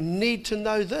 but you need to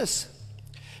know this.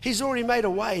 He's already made a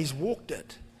way. He's walked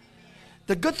it.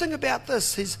 The good thing about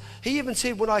this is he even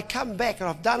said, when I come back and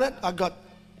I've done it, I got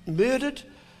murdered.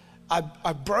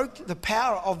 I broke the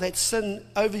power of that sin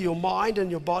over your mind and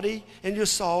your body and your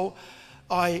soul.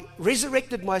 I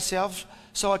resurrected myself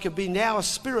so I could be now a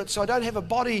spirit, so I don't have a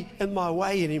body in my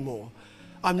way anymore.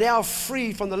 I'm now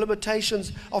free from the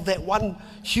limitations of that one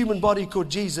human body called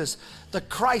Jesus, the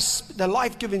Christ, the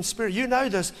life-giving spirit. You know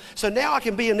this. So now I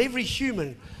can be in every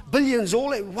human, billions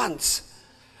all at once.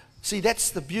 See,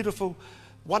 that's the beautiful,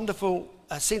 wonderful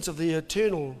sense of the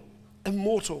eternal,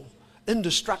 immortal,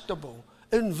 indestructible,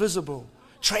 invisible,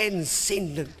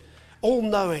 transcendent,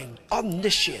 all-knowing,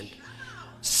 omniscient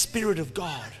Spirit of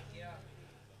God.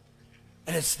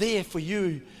 And it's there for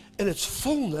you in its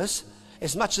fullness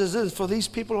as much as it is for these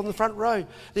people on the front row.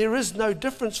 There is no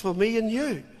difference for me and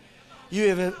you.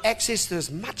 You have access to as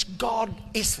much God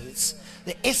essence,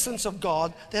 the essence of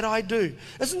God, that I do.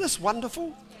 Isn't this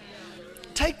wonderful?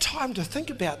 Take time to think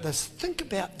about this. Think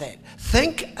about that.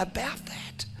 Think about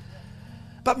that.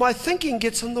 But my thinking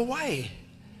gets in the way.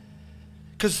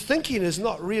 Because thinking is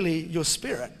not really your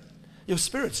spirit. Your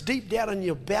spirit's deep down in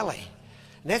your belly.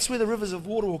 And that's where the rivers of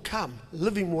water will come.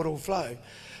 Living water will flow.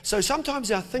 So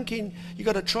sometimes our thinking, you've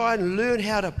got to try and learn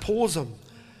how to pause them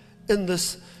in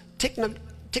this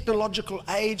technological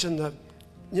age. And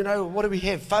what do we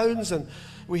have? Phones, and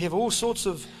we have all sorts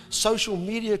of social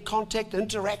media contact,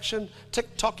 interaction,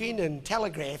 TikToking and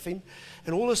telegraphing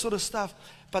and all this sort of stuff.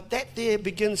 But that there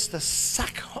begins to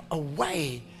suck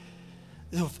away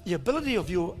the ability of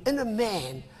your inner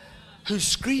man who's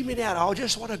screaming out, I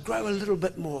just want to grow a little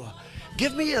bit more.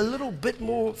 Give me a little bit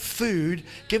more food.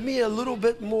 Give me a little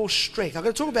bit more strength. I'm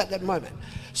going to talk about that moment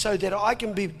so that I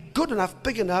can be good enough,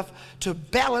 big enough to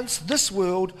balance this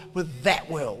world with that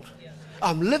world.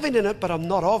 I'm living in it, but I'm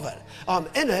not of it. I'm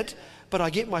in it, but I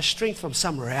get my strength from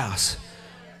somewhere else.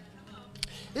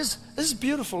 This is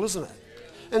beautiful, isn't it?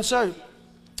 And so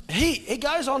he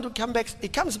goes on to come back. He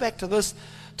comes back to this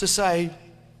to say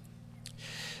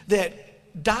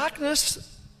that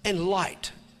darkness and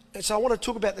light. And so I want to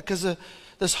talk about that because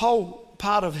this whole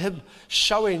part of him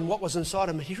showing what was inside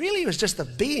him, he really was just a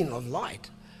being of light.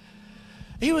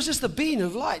 He was just a being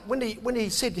of light. When he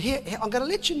said, here, I'm going to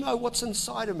let you know what's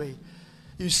inside of me.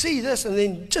 You see this, and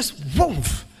then just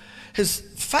woof, his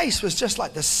face was just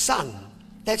like the sun.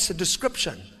 That's the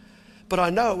description. But I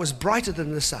know it was brighter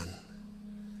than the sun.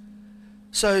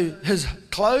 So his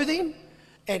clothing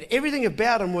and everything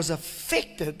about him was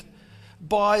affected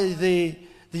by the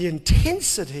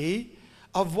intensity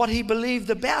of what he believed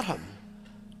about him.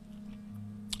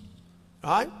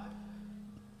 Right?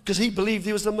 Because he believed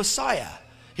he was the Messiah.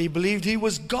 He believed he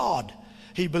was God.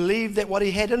 He believed that what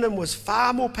he had in him was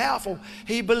far more powerful.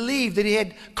 He believed that he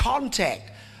had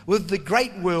contact with the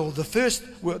great world, the first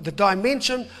world, the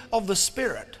dimension of the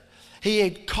Spirit. He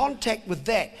had contact with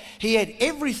that. He had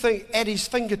everything at his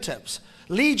fingertips.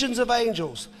 Legions of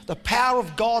angels, the power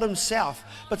of God himself.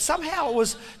 But somehow it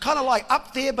was kind of like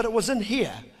up there, but it was in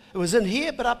here. It was in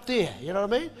here, but up there. You know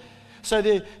what I mean?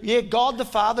 So, God the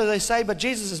Father, they say, but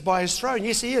Jesus is by his throne.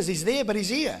 Yes, he is. He's there, but he's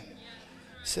here.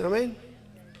 See what I mean?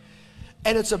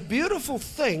 And it's a beautiful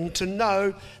thing to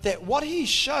know that what he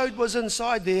showed was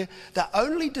inside there. The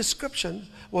only description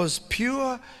was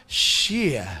pure,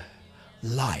 sheer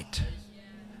light.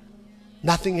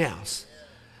 Nothing else.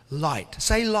 Light.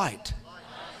 Say light.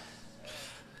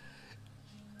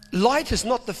 Light is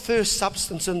not the first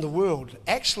substance in the world.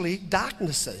 Actually,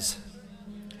 darkness is.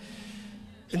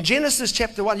 In Genesis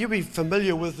chapter 1, you'll be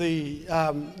familiar with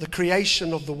the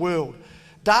creation of the world.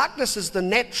 Darkness is the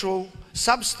natural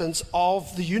substance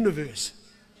of the universe.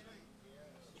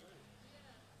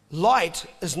 Light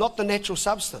is not the natural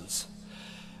substance.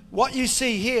 What you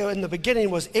see here in the beginning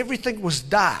was everything was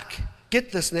dark.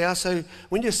 Get this now, so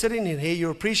when you're sitting in here, you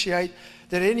appreciate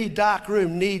that any dark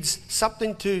room needs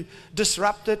something to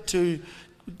disrupt it, to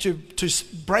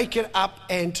break it up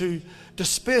and to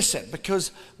disperse it.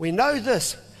 Because we know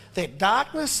this, that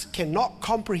darkness cannot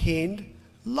comprehend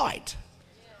light.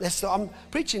 I'm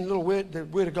preaching the word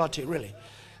of God to you, really.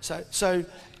 So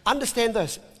understand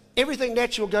this. Everything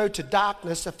natural will go to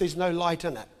darkness if there's no light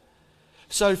in it.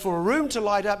 So for a room to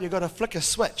light up, you've got to flick a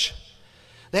switch.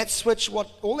 That switch,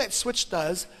 all that switch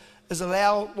does is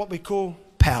allow what we call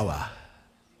power.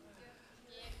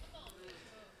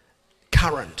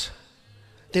 Current.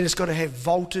 Then it's got to have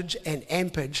voltage and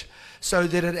ampage so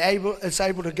that it's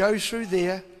able to go through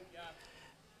there,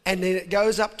 and then it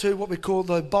goes up to what we call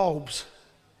the bulbs.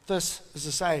 This is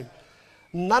the same.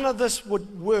 None of this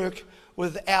would work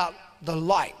without the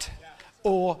light,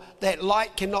 or that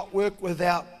light cannot work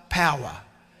without power.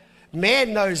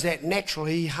 Man knows that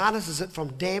naturally. He harnesses it from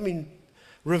damming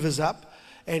rivers up,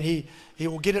 and he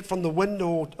will get it from the wind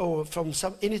or from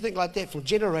anything like that, from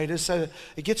generators. So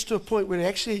it gets to a point where it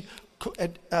actually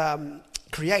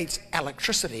creates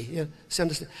electricity. You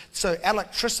understand? So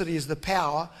electricity is the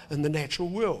power in the natural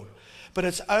world. But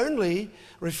it's only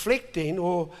reflecting,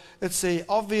 or it's the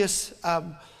obvious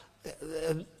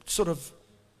sort of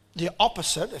the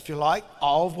opposite, if you like,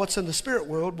 of what's in the spirit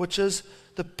world, which is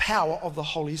the power of the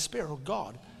Holy Spirit of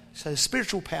God. So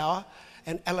spiritual power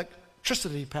and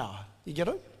electricity power. You get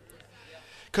it?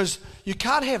 Because you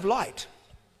can't have light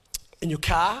in your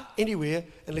car, anywhere,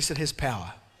 unless it has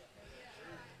power.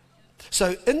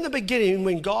 So in the beginning,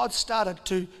 when God started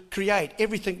to create,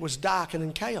 everything was dark and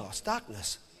in chaos,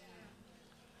 darkness.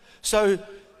 So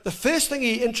the first thing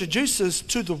he introduces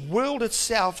to the world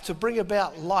itself to bring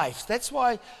about life. That's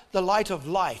why the light of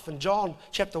life. In John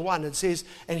chapter 1 it says,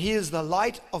 and here's the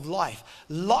light of life.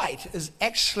 Light is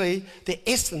actually the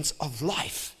essence of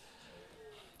life.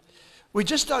 We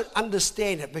just don't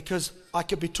understand it, because I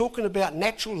could be talking about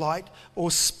natural light or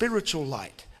spiritual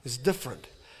light. It's different.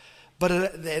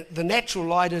 But the natural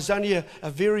light is only a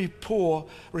very poor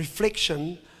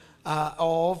reflection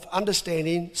of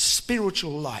understanding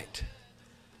spiritual light.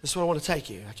 That's where I want to take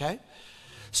you, okay?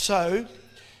 So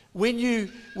when you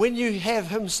have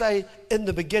him say in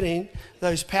the beginning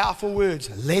those powerful words,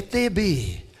 let there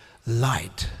be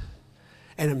light,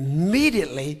 and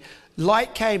immediately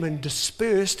light came and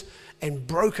dispersed and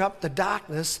broke up the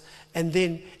darkness, and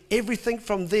then everything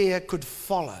from there could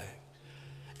follow.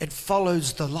 It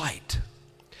follows the light.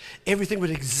 Everything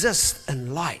would exist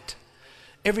in light.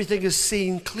 Everything is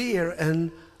seen clear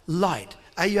in light.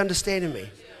 Are you understanding me?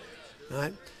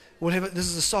 Right? This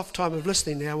is a soft time of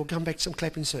listening now. We'll come back to some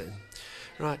clapping soon.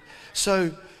 Right?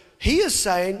 So he is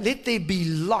saying, let there be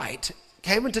light.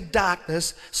 Came into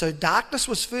darkness. So darkness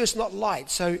was first, not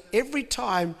light. So every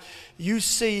time you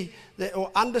see that or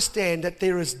understand that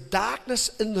there is darkness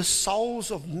in the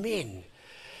souls of men,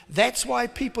 that's why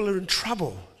people are in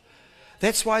trouble.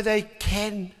 That's why they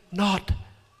cannot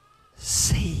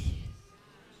see.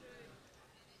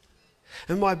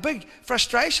 And my big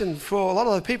frustration for a lot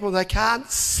of the people, they can't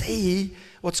see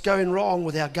what's going wrong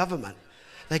with our government.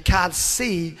 They can't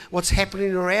see what's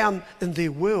happening around in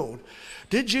their world.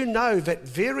 Did you know that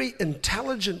very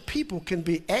intelligent people can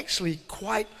be actually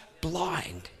quite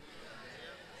blind?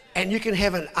 And you can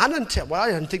have I don't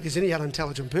think there's any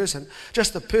unintelligent person,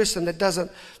 just a person that doesn't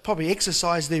probably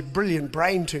exercise their brilliant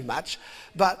brain too much,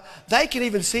 but they can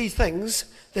even see things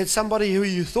that somebody who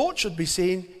you thought should be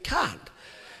seeing can't.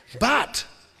 But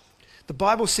the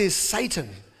Bible says Satan,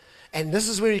 and this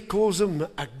is where he calls him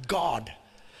a god.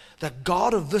 The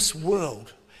god of this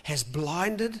world has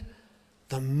blinded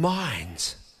the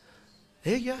minds.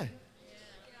 There you go.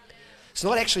 It's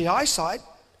not actually eyesight,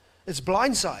 it's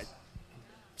blind sight.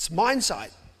 It's mind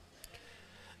sight.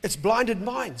 It's blinded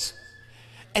minds.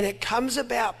 And it comes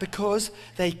about because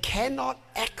they cannot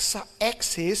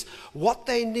access what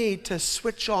they need to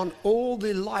switch on all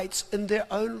the lights in their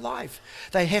own life.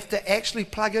 They have to actually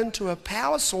plug into a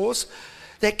power source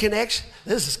that can actually,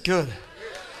 this is good,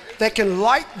 that can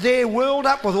light their world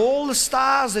up with all the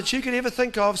stars that you could ever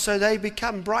think of so they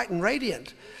become bright and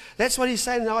radiant. That's what he's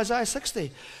saying in Isaiah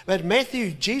 60. But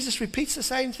Matthew, Jesus repeats the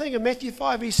same thing in Matthew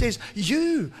 5. He says,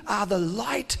 you are the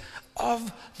light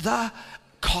of the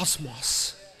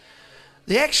cosmos.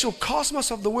 The actual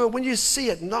cosmos of the world, when you see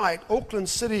at night, Auckland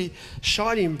City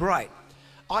shining bright,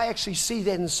 I actually see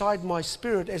that inside my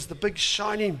spirit as the big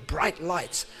shining bright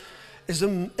lights is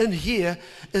in here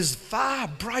is far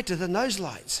brighter than those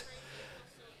lights.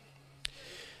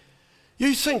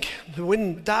 You think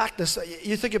when darkness,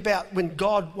 you think about when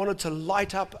God wanted to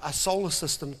light up a solar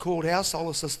system called our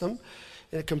solar system,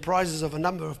 and it comprises of a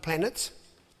number of planets,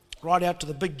 right out to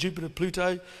the big Jupiter,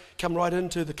 Pluto, come right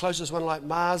into the closest one like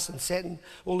Mars and Saturn,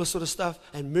 all this sort of stuff,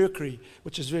 and Mercury,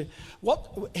 which is very,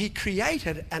 he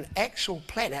created an actual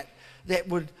planet that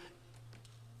would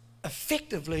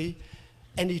effectively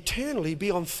and eternally be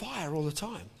on fire all the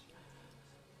time.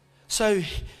 So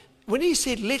when he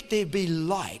said, let there be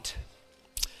light,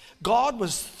 God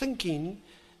was thinking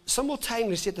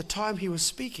simultaneously at the time he was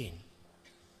speaking.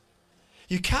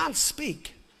 You can't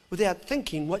speak without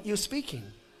thinking what you're speaking.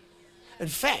 In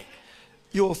fact,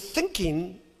 your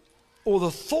thinking or the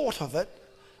thought of it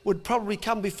would probably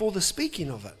come before the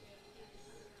speaking of it.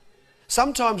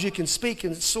 Sometimes you can speak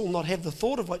and still not have the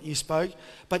thought of what you spoke,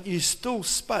 but you still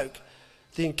spoke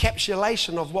the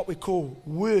encapsulation of what we call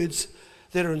words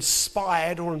that are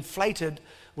inspired or inflated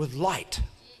with light.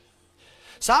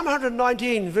 Psalm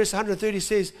 119, verse 130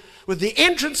 says, with the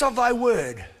entrance of thy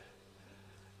word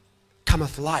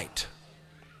cometh light.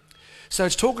 So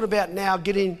it's talking about now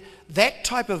getting that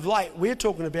type of light we're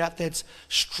talking about that's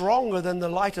stronger than the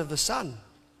light of the sun.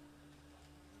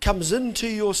 Comes into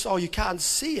your soul. You can't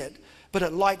see it, but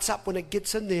it lights up when it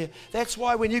gets in there. That's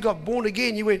why when you got born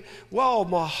again, you went, wow,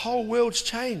 my whole world's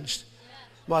changed.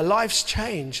 My life's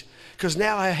changed because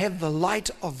now I have the light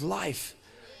of life.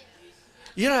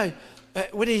 You know,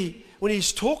 when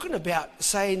he's talking about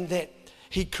saying that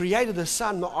he created the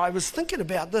sun, I was thinking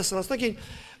about this and I was thinking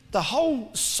the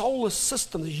whole solar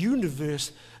system, the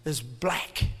universe is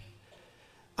black.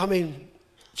 I mean,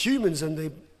 humans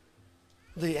and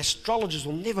the astrologers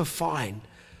will never find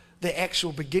the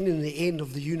actual beginning and the end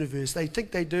of the universe. They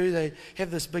think they do. They have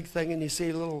this big thing and you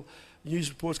see little news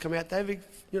reports come out. They've,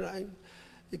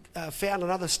 found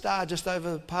another star just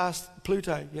over past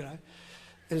Pluto, and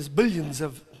there's billions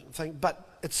of things,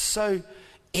 but it's so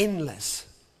endless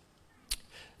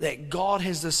that God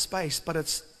has this space, but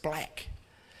it's black.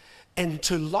 And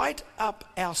to light up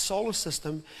our solar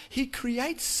system, he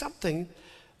creates something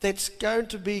that's going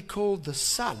to be called the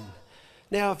sun.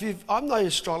 Now, I'm no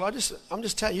astrologer, I'm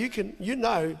just telling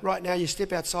you, right now you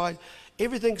step outside,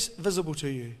 everything's visible to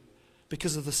you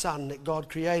because of the sun that God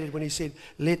created when he said,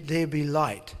 let there be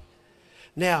light.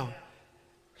 Now,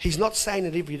 he's not saying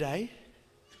it every day.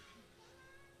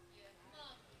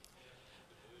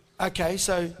 Okay,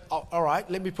 so, all right,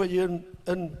 let me put you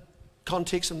in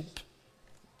context and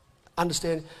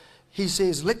understand. He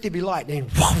says, let there be light. And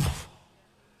then, whoa,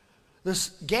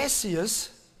 this gaseous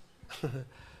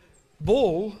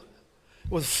ball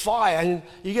with fire, and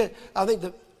you get, I think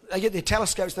that they get their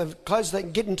telescopes, the closest they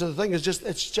can get into the thing is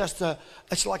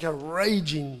it's like a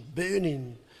raging,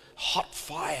 burning, hot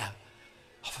fire.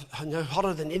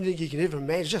 Hotter than anything you can ever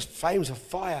imagine, just flames of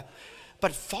fire.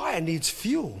 But fire needs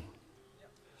fuel.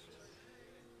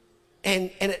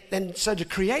 And so to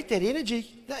create that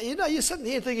energy, you're sitting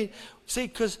there thinking, see,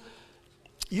 because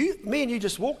me and you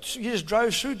just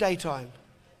drove through daytime.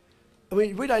 I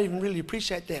mean, we don't even really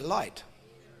appreciate that light.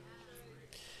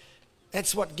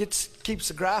 That's what keeps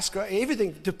the grass growing.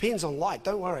 Everything depends on light,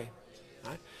 don't worry.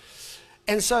 Right?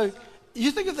 And so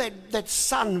you think of that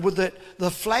sun with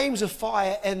the flames of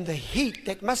fire and the heat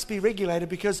that must be regulated,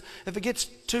 because if it gets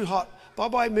too hot,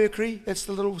 bye-bye Mercury, that's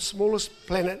the little smallest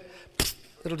planet,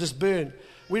 it'll just burn.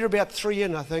 We're about 3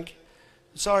 in, I think.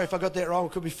 Sorry if I got that wrong,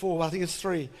 it could be 4, I think it's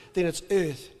 3. Then it's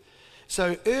Earth.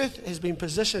 So Earth has been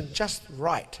positioned just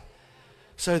right,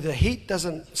 so the heat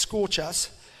doesn't scorch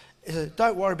us.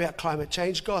 Don't worry about climate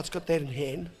change. God's got that in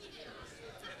hand.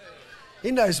 He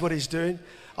knows what he's doing.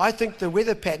 I think the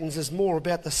weather patterns is more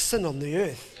about the sin on the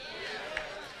earth.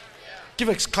 Give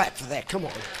a clap for that, come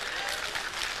on.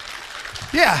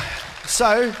 Yeah,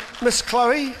 so Miss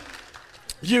Chloe,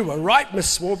 you were right,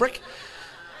 Miss Swarbrick.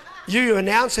 You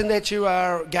announcing that you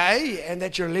are gay and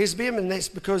that you're a lesbian, and that's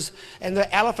because, and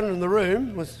the elephant in the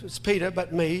room was Peter,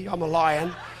 but me, I'm a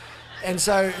lion. And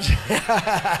so,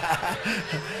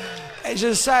 as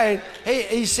you're saying,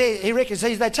 he said, he reckons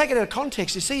they take it out of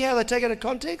context. You see how they take it out of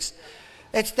context?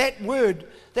 It's that word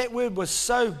was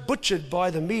so butchered by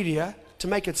the media to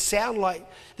make it sound like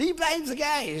he blames the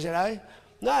gays, you know.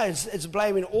 No, it's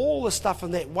blaming all the stuff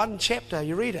in that one chapter.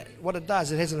 You read it, what it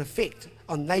does, it has an effect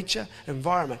on nature,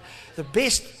 environment. The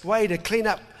best way to clean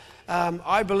up,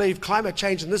 I believe, climate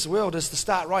change in this world is to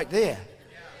start right there.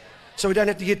 So we don't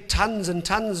have to get tons and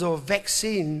tons of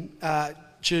vaccine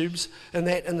tubes in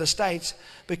the States,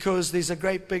 because there's a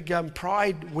great big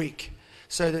Pride Week.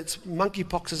 So that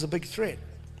monkeypox is a big threat.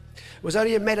 It was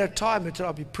only a matter of time until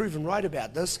I'll be proven right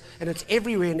about this, and it's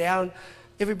everywhere now, and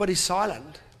everybody's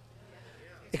silent,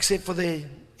 except for the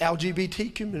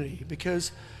LGBT community,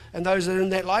 and those that are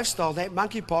in that lifestyle. That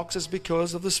monkeypox is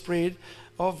because of the spread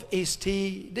of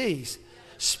STDs,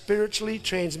 sexually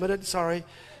transmitted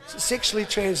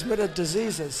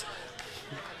diseases.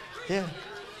 Yeah.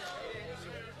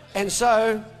 And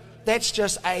so that's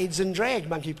just AIDS and drag,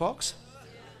 monkeypox.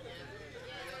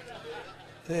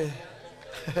 Yeah.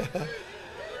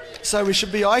 So we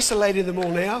should be isolating them all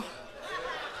now,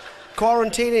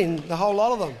 quarantining the whole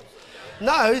lot of them.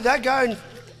 No, they're going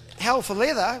hell for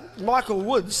leather. Michael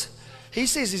Woods, he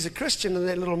says he's a Christian in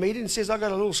that little meeting, and says, I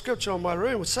got a little scripture on my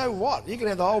room. Well, so what? You can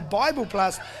have the whole Bible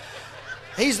plus.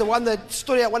 He's the one that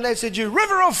stood out one day and said, you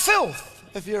river of filth,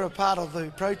 if you're a part of the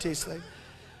protest thing.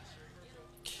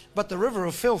 But the river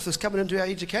of filth is coming into our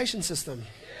education system.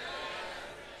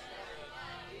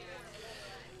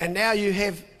 And now you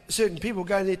have certain people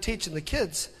going there teaching the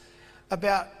kids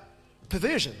about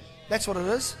perversion. That's what it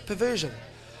is, perversion.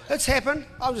 It's happened.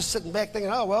 I'm just sitting back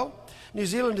thinking, oh, well, New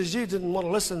Zealanders, you didn't want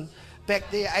to listen back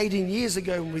there 18 years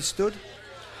ago when we stood.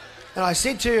 And I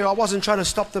said to you, I wasn't trying to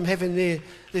stop them having their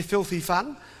filthy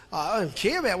fun. I don't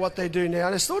care about what they do now,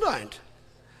 and I still don't.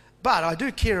 But I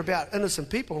do care about innocent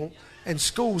people and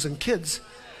schools and kids.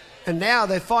 And now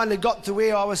they finally got to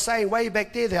where I was saying way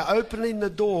back there, they're opening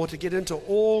the door to get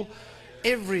into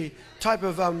every type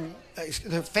of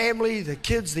the family, the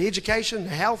kids, the education, the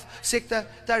health sector.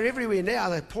 They're everywhere now.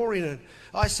 They're pouring in.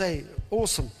 I say,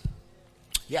 awesome.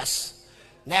 Yes.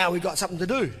 Now we've got something to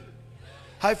do.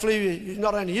 Hopefully,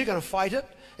 not only you're going to fight it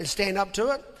and stand up to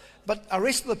it, but the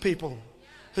rest of the people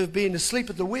who've been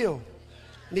asleep at the wheel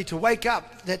need to wake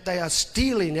up that they are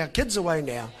stealing our kids away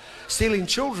now, stealing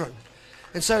children.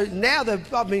 And so now,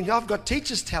 I've got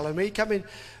teachers telling me,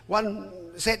 one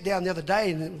sat down the other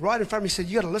day and right in front of me said,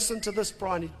 you got to listen to this,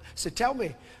 Brian. He said, tell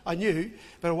me. I knew,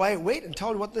 but away it went, and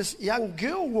told me what this young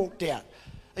girl walked out.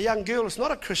 A young girl that's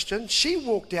not a Christian, she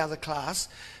walked out of the class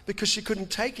because she couldn't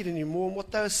take it anymore, and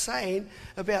what they were saying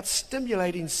about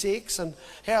stimulating sex and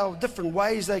how different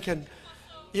ways they can,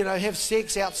 have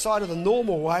sex outside of the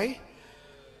normal way.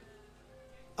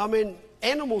 I mean,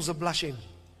 animals are blushing.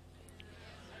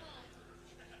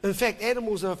 In fact,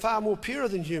 animals are far more pure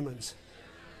than humans.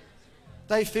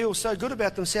 They feel so good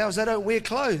about themselves, they don't wear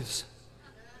clothes.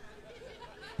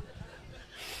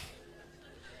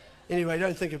 Anyway,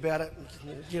 don't think about it.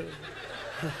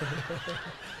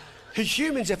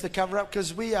 Humans have to cover up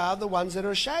because we are the ones that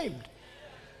are ashamed.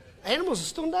 Animals are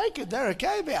still naked. They're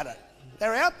okay about it.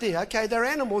 They're out there. Okay, they're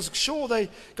animals. Sure, they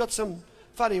got some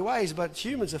funny ways, but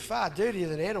humans are far dirtier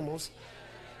than animals.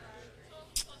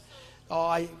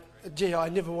 I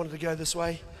never wanted to go this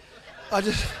way.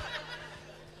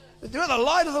 You're the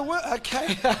light of the world.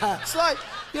 Okay. It's like,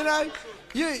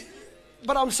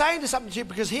 but I'm saying this something to you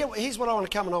because here's what I want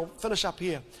to come, and I'll finish up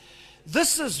here.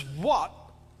 This is what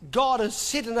God is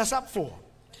setting us up for.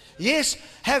 Yes,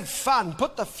 have fun.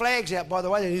 Put the flags out, by the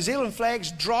way. The New Zealand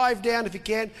flags, drive down if you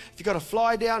can. If you've got to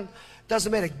fly down,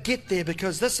 doesn't matter. Get there,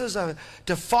 because this is a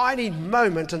defining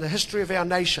moment in the history of our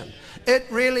nation. It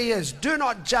really is. Do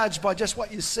not judge by just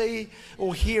what you see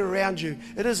or hear around you.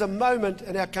 It is a moment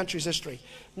in our country's history.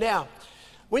 Now,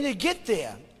 when you get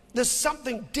there, there's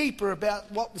something deeper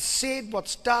about what was said,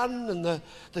 what's done, and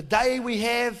the day we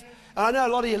have. And I know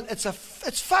a lot of you,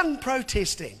 it's fun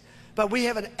protesting, but we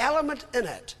have an element in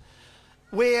it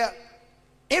where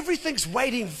everything's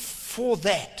waiting for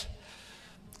that.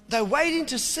 They're waiting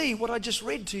to see what I just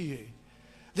read to you.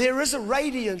 There is a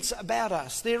radiance about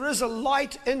us. There is a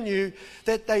light in you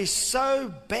that they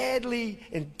so badly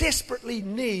and desperately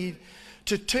need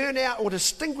to turn out or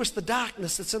distinguish the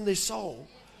darkness that's in their soul.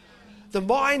 the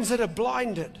minds that are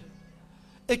blinded.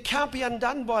 It can't be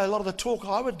undone by a lot of the talk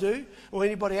I would do or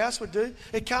anybody else would do.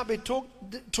 It can't be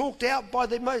talked out by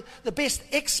the best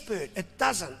expert. It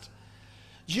doesn't.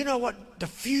 You know what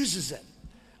diffuses it?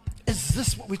 Is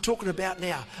this what we're talking about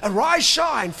now? Arise,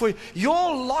 shine, for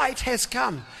your light has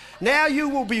come. Now you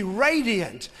will be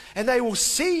radiant, and they will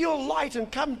see your light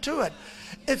and come to it.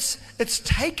 It's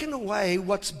taken away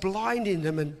what's blinding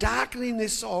them and darkening their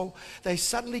soul. They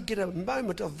suddenly get a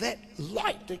moment of that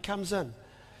light that comes in.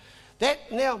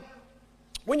 Now,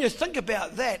 when you think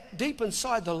about that, deep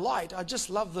inside the light, I just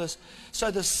love this. So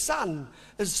the sun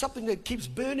is something that keeps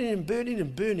burning and burning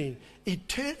and burning.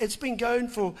 It's been going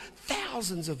for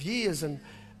thousands of years and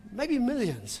maybe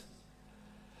millions.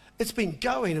 It's been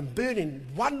going and burning.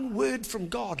 One word from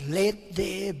God, let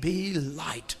there be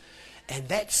light. And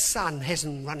that sun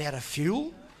hasn't run out of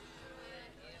fuel.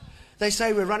 They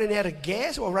say we're running out of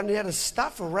gas, or running out of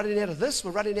stuff, or running out of this, we're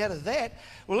running out of that.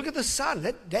 Well, look at the sun.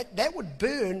 That would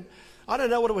burn. I don't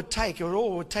know what it would take. It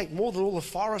would take more than all the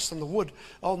forests and the wood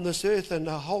on this earth, and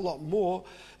a whole lot more.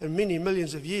 In many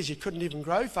millions of years, you couldn't even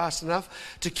grow fast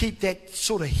enough to keep that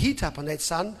sort of heat up on that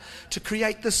sun to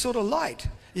create this sort of light.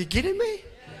 You getting me?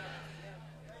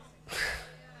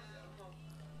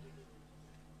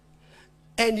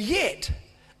 And yet,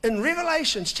 in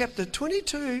Revelations chapter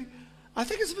 22, I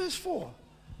think it's verse 4,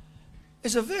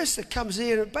 there's a verse that comes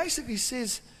there and it basically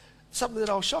says something that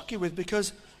I'll shock you with,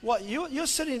 because what you're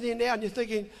sitting there now and you're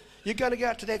thinking, you're going to go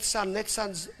out to that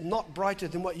sun's not brighter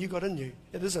than what you got in you.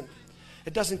 It isn't.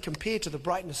 It doesn't compare to the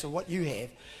brightness of what you have.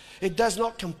 It does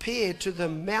not compare to the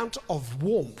amount of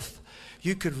warmth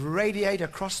you could radiate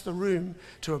across the room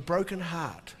to a broken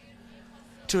heart,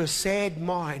 to a sad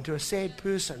mind, to a sad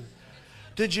person.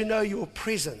 Did you know your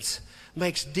presence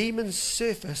makes demons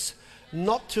surface,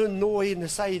 not to annoy and to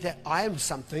say that I am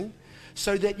something,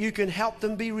 so that you can help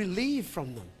them be relieved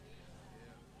from them?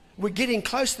 We're getting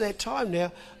close to that time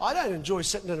now. I don't enjoy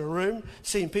sitting in a room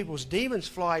seeing people's demons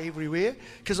fly everywhere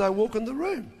because I walk in the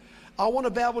room. I want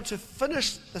to be able to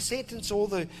finish the sentence or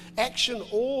the action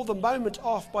or the moment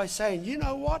off by saying, you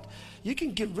know what, you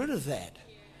can get rid of that.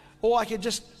 Or I can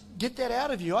just get that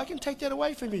out of you. I can take that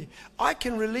away from you. I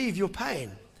can relieve your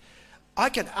pain. I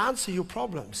can answer your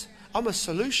problems. I'm a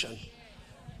solution.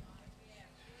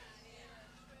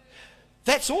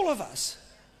 That's all of us.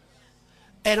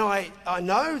 And I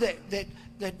know that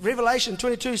Revelation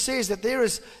 22 says that there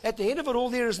is, at the end of it all,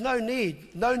 there is no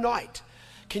need, no night.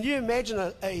 Can you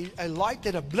imagine a light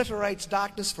that obliterates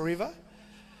darkness forever?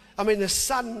 I mean, the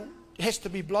sun has to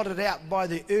be blotted out by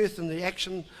the earth and the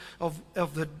action of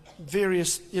the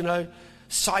various,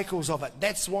 cycles of it.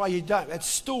 That's why you don't. It's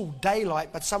still daylight,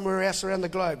 but somewhere else around the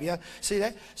globe. Yeah, see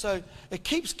that? So it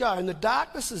keeps going. The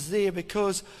darkness is there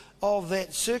because of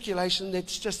that circulation.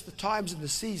 That's just the times and the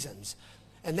seasons,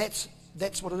 and that's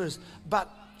what it is. But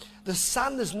the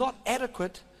sun is not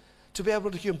adequate to be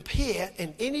able to compare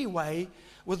in any way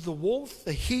with the warmth,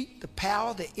 the heat, the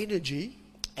power, the energy,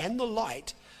 and the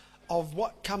light of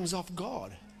what comes off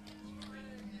God.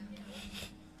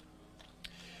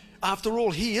 After all,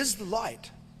 He is the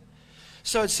light.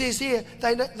 So it says here,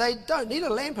 they don't need a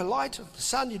lamp, a light of the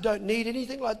sun. You don't need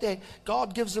anything like that.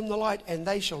 God gives them the light, and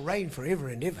they shall reign forever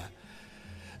and ever.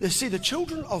 You see, the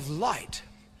children of light,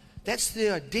 that's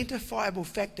the identifiable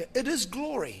factor. It is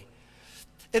glory.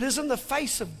 It is in the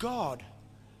face of God.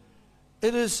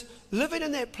 It is living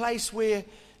in that place where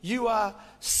you are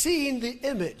seeing the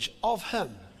image of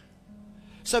Him.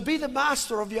 So be the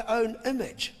master of your own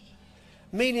image,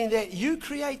 meaning that you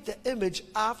create the image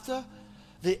after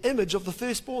the image of the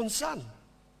firstborn son.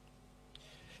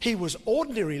 He was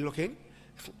ordinary looking,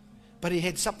 but he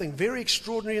had something very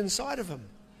extraordinary inside of him.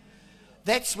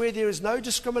 That's where there is no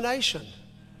discrimination,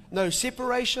 no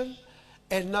separation,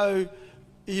 and no,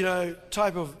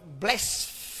 type of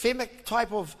blasphemic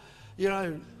type of,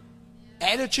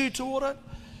 attitude toward it.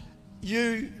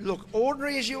 You look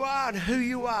ordinary as you are and who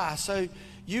you are. So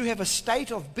you have a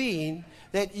state of being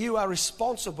that you are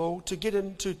responsible to get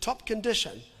into top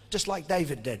condition, just like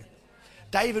David did.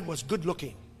 David was good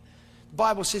looking. The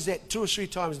Bible says that 2 or 3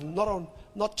 times,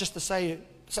 not just to say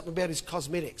something about his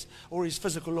cosmetics or his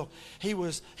physical look. He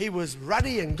was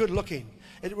ruddy and good looking.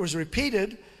 It was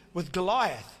repeated with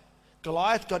Goliath.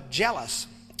 Goliath got jealous,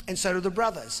 and so did the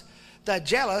brothers. They're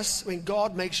jealous when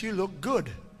God makes you look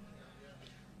good.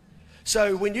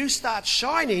 So when you start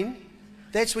shining,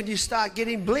 that's when you start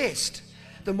getting blessed.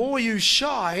 The more you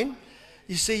shine,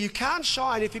 you see, you can't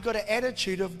shine if you've got an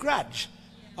attitude of grudge,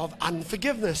 of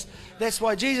unforgiveness. That's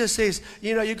why Jesus says,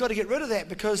 you've got to get rid of that,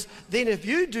 because then if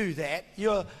you do that,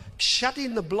 you're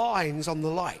shutting the blinds on the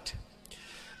light.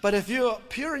 But if you're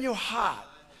pure in your heart,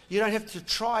 You don't have to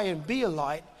try and be a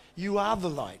light. You are the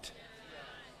light.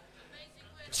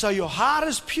 So your heart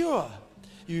is pure.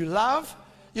 You love.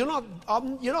 You're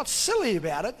not silly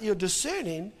about it. You're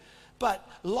discerning. But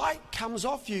light comes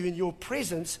off you, and your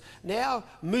presence now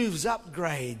moves up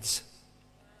grades.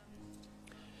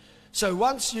 So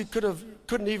once you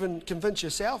couldn't even convince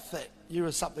yourself that you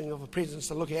were something of a presence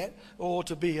to look at or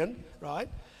to be in, right?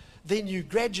 Then you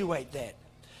graduate that,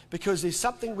 because there's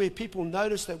something where people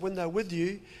notice that when they're with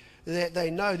you, that they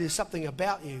know there's something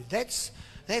about you. That's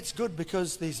good,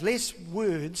 because there's less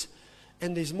words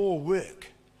and there's more work.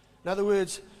 In other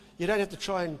words, you don't have to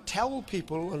try and tell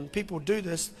people, and people do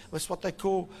this. It's what they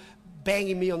call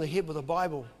banging me on the head with the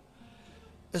Bible.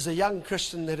 As a young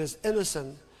Christian that is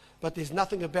innocent, but there's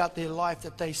nothing about their life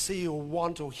that they see or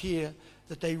want or hear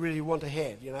that they really want to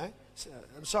have, you know. So,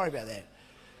 I'm sorry about that,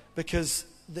 because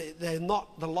they're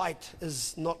not, the light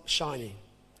is not shining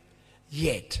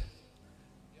yet.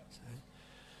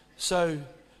 So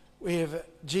where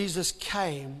Jesus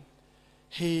came,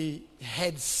 he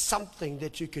had something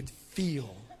that you could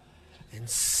feel and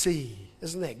see.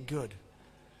 Isn't that good?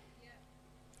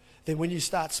 Then when you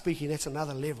start speaking, that's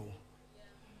another level.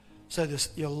 So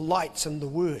your light's in the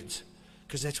words,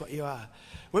 because that's what you are.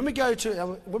 When we go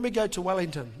to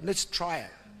Wellington, let's try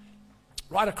it.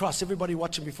 Right across, everybody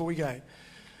watching before we go.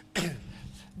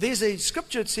 There's a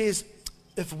scripture that says,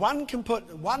 if one can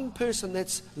put one person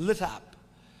that's lit up,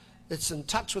 that's in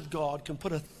touch with God, can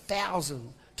put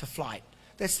 1,000 to flight.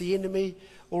 That's the enemy,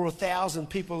 or 1,000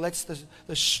 people. That's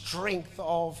the strength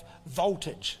of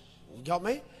voltage. You got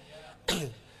me?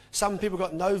 Some people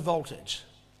got no voltage.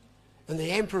 And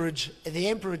the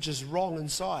amperage is wrong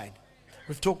inside.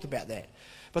 We've talked about that.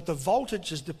 But the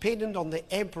voltage is dependent on the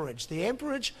amperage. The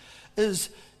amperage is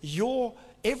your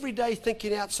everyday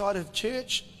thinking outside of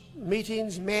church,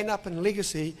 meetings, man up and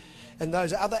legacy, and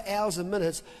those other hours and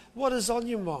minutes. What is on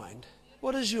your mind?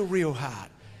 What is your real heart?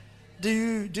 Do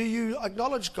you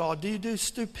acknowledge God? Do you do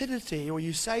stupidity, or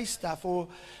you say stuff, or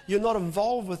you're not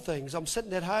involved with things? I'm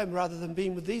sitting at home rather than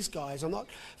being with these guys. I'm not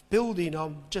building,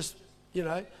 I'm just,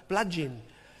 bludgeoning.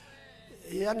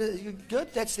 You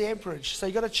good? That's the amperage. So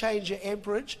you've got to change your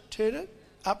amperage, turn it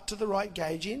up to the right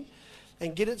gauging,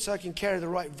 and get it so it can carry the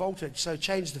right voltage. So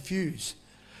change the fuse.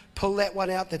 Pull that one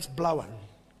out that's blowing.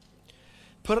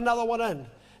 Put another one in.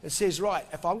 It says, right,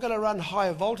 if I'm going to run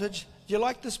higher voltage, do you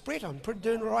like this, Brett? I'm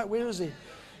doing all right. Where is he?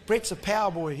 Brett's a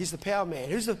power boy. He's the power man.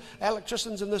 Who's the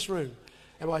electricians in this room?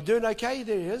 Am I doing okay?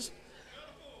 There he is.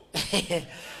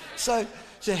 So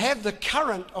to have the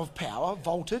current of power,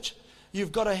 voltage,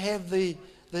 you've got to have the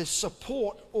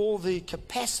support or the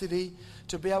capacity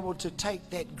to be able to take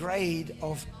that grade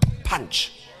of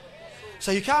punch.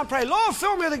 So you can't pray, Lord,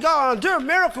 fill me with the God, do a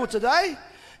miracle today.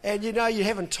 And you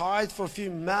haven't tithed for a few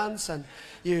months, and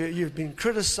you've been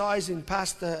criticising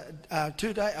Pastor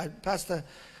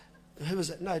who was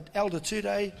it? No, Elder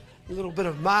Tuday, a little bit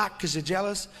of Mark because you're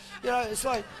jealous. It's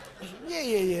like,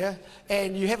 yeah.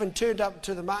 And you haven't turned up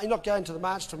to the march. You're not going to the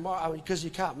march tomorrow because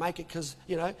you can't make it because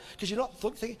you're not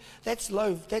thinking. That's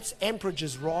low. That's amperage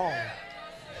is wrong.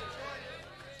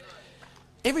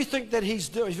 Everything that he's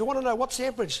doing, if you want to know what's the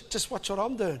amperage, just watch what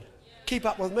I'm doing. Keep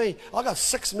up with me. I got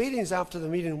 6 meetings after the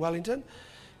meeting in Wellington,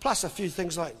 plus a few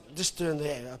things like just doing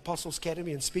the Apostles'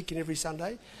 Academy and speaking every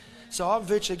Sunday. So I've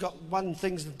virtually got one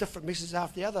thing's a different message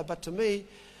after the other. But to me,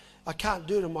 I can't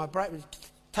do it in my brain.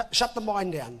 Shut the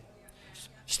mind down.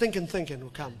 Stinking thinking will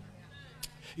come.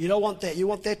 You don't want that. You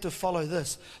want that to follow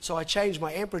this. So I change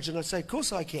my amperage and I say, of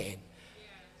course I can.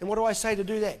 And what do I say to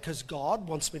do that? Because God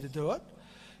wants me to do it.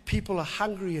 People are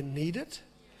hungry and need it.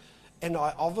 And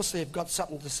I obviously have got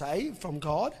something to say from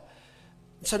God.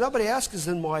 So nobody else is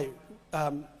in my,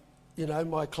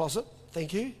 my closet.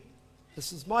 Thank you.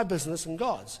 This is my business and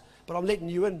God's. But I'm letting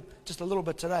you in just a little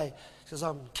bit today because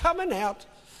I'm coming out.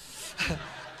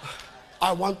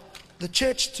 I want the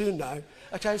church to know.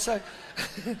 Okay, so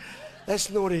that's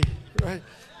naughty, right?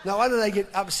 No wonder they get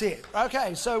upset.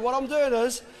 Okay, so what I'm doing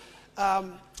is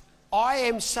I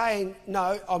am saying,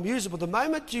 no, I'm usable. The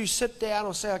moment you sit down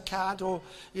or say I can't, or,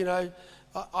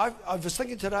 I was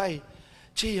thinking today,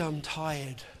 gee, I'm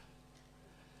tired.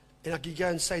 And I could go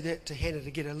and say that to Hannah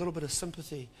to get a little bit of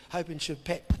sympathy, hoping she'd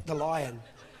pat the lion,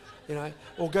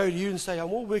 or go to you and say,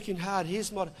 I'm all working hard,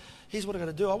 here's what I've got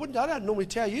to do. I don't normally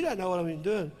tell you, you don't know what I've been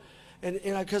doing. And,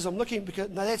 because I'm looking,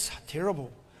 no, that's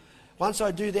terrible. Once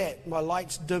I do that, my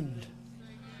light's dimmed.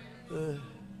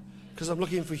 Because I'm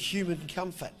looking for human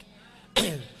comfort.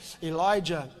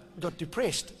 Elijah got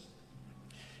depressed.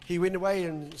 He went away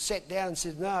and sat down and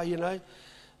said, no,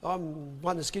 I'm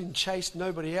one that's getting chased,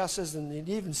 nobody else is. And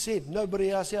he even said, nobody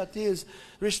else out there, the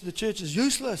rest of the church is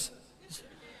useless.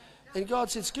 And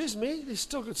God said, excuse me, there's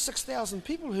still got 6,000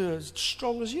 people who are as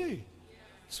strong as you.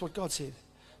 That's what God said.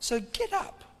 So get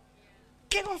up.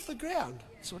 Get off the ground.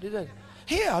 That's what he did.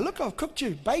 Here, look, I've cooked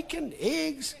you bacon,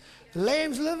 eggs,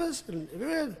 lamb's livers,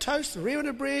 and toast, and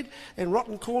remnant bread, and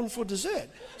rotten corn for dessert.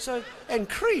 So, and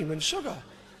cream and sugar.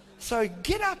 So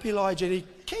get up, Elijah. And he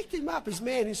kicked him up, his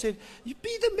man. He said, you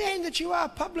be the man that you are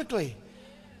publicly.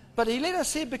 But he let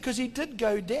us here because he did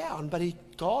go down, but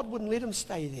God wouldn't let him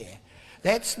stay there.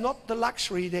 That's not the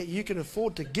luxury that you can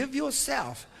afford to give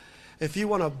yourself if you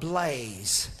want to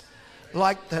blaze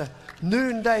like the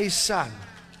noonday sun.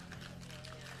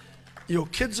 Your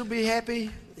kids will be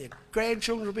happy. Your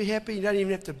grandchildren will be happy. You don't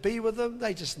even have to be with them.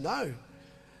 They just know.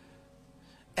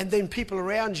 And then people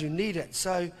around you need it.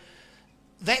 So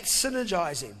that's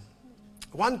synergizing.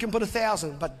 One can put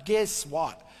 1,000, but guess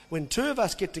what? When two of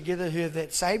us get together who have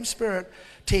that same spirit,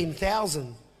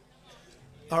 10,000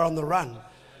 are on the run.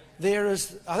 There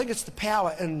is, I think it's the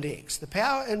power index. The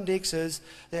power index is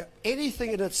that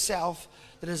anything in itself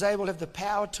that is able to have the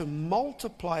power to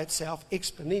multiply itself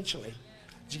exponentially.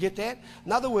 Did you get that?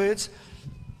 In other words,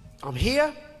 I'm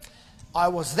here. I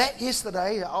was that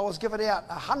yesterday. I was giving out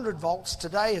 100 volts.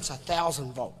 Today it's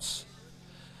 1,000 volts.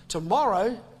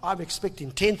 Tomorrow I'm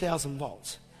expecting 10,000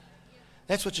 volts.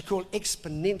 That's what you call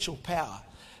exponential power.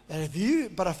 And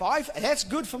that's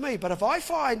good for me. But if I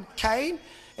find Kane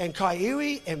and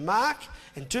Kaiui and Mark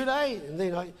and Today, and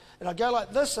then I go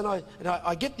like this, and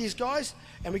I get these guys,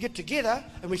 and we get together,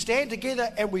 and we stand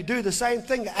together, and we do the same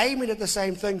thing, aiming at the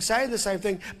same thing, saying the same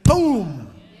thing,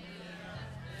 boom!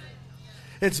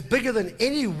 It's bigger than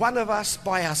any one of us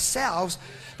by ourselves,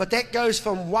 but that goes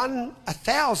from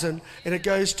 1,000, and it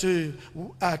goes to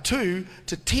 2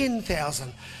 to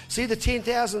 10,000. See, the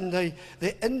 10,000,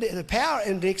 the power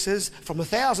index is from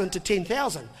 1,000 to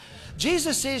 10,000.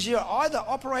 Jesus says you're either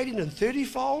operating in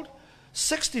 30-fold,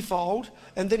 60-fold,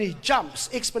 and then he jumps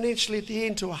exponentially at the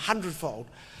end to 100-fold.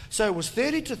 So it was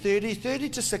 30 to 30, 30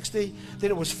 to 60, then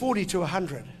it was 40 to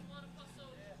 100.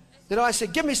 Then I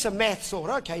said, give me some math thought.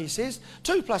 Okay, he says,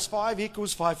 2 plus 5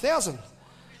 equals 5,000.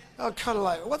 I'm kind of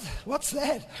like, what's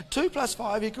that? 2 plus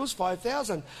 5 equals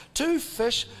 5,000. 2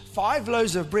 fish, 5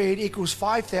 loaves of bread equals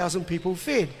 5,000 people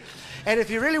fed. And if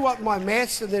you really want my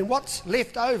maths, and then what's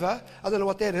left over, I don't know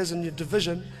what that is in your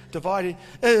dividing,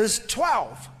 is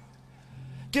 12.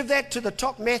 Give that to the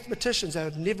top mathematicians. They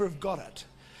would never have got it.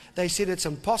 They said it's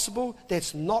impossible.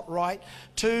 That's not right.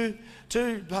 2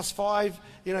 plus 5,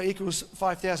 equals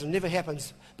 5,000. Never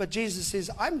happens. But Jesus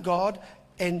says, I'm God,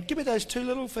 and give me those 2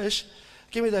 little fish.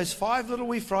 Give me those 5 little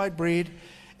wee fried bread.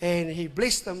 And he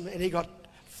blessed them, and he got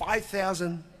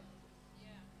 5,000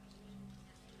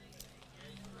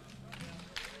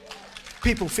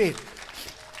 people fed.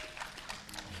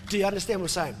 Do you understand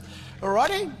what I'm saying?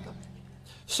 Alrighty?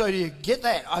 So do you get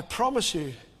that? I promise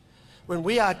you, when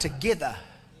we are together,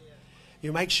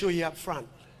 you make sure you're up front.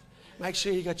 Make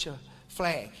sure you got your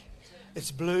flag. It's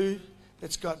blue,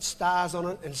 it's got stars on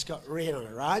it, and it's got red on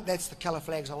it, right? That's the colour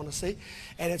flags I want to see.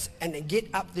 And then get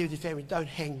up there with your family. Don't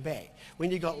hang back. When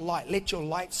you got light, let your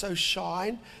light so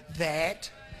shine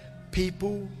that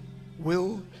people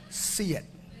will see it.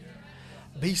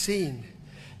 Be seen.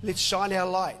 Let's shine our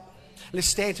light. Let's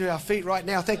stand to our feet right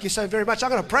now. Thank you so very much. I'm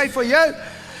going to pray for you.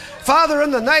 Father, in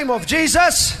the name of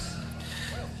Jesus,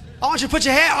 I want you to put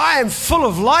your hand. I am full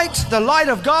of light, the light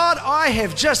of God. I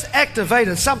have just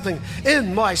activated something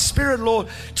in my spirit, Lord.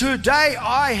 Today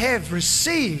I have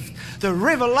received the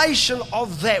revelation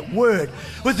of that word,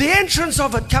 with the entrance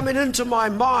of it coming into my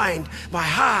mind, my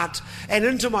heart, and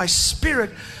into my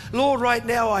spirit. Lord, right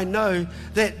now I know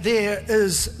that there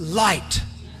is light.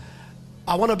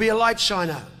 I want to be a light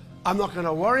shiner. I'm not going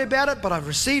to worry about it, but I've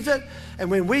received it. And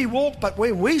when we walk, but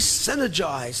when we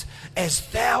synergize as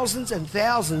thousands and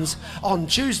thousands on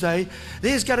Tuesday,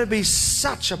 there's going to be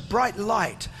such a bright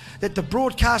light that the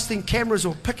broadcasting cameras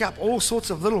will pick up all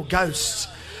sorts of little ghosts.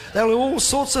 All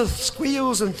sorts of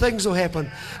squeals and things will happen.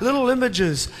 Little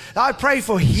images. I pray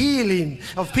for healing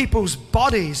of people's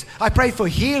bodies. I pray for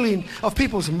healing of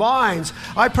people's minds.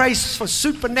 I pray for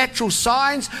supernatural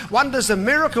signs, wonders and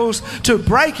miracles to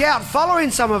break out following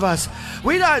some of us.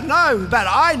 We don't know, but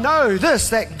I know this,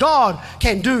 that God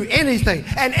can do anything.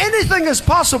 And anything is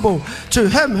possible to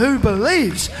him who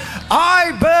believes.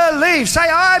 I believe. Say,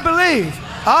 I believe.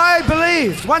 I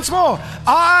believe. Once more.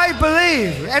 I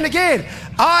believe. And again,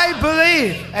 I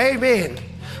believe. Amen.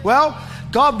 Well,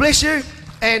 God bless you.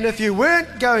 And if you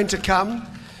weren't going to come,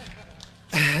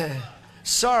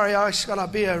 sorry, it's going to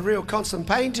be a real constant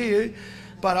pain to you,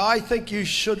 but I think you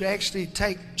should actually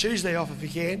take Tuesday off if you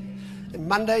can, And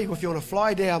Monday, if you want to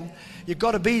fly down, you've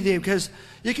got to be there, because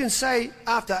you can say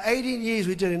after 18 years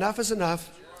we did enough is enough.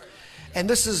 And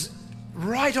this is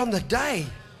right on the day,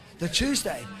 the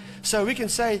Tuesday. So we can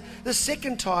say the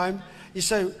second time, you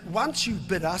say, once you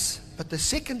bit us, but the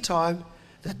second time,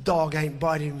 the dog ain't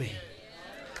biting me.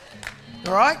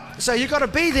 All right? So you've got to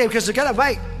be there, because we're going to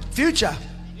make future.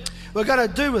 We're going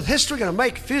to do with history, going to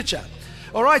make future.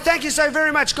 All right, thank you so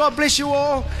very much. God bless you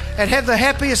all, and have the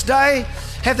happiest day,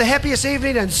 have the happiest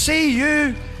evening, and see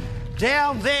you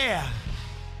down there.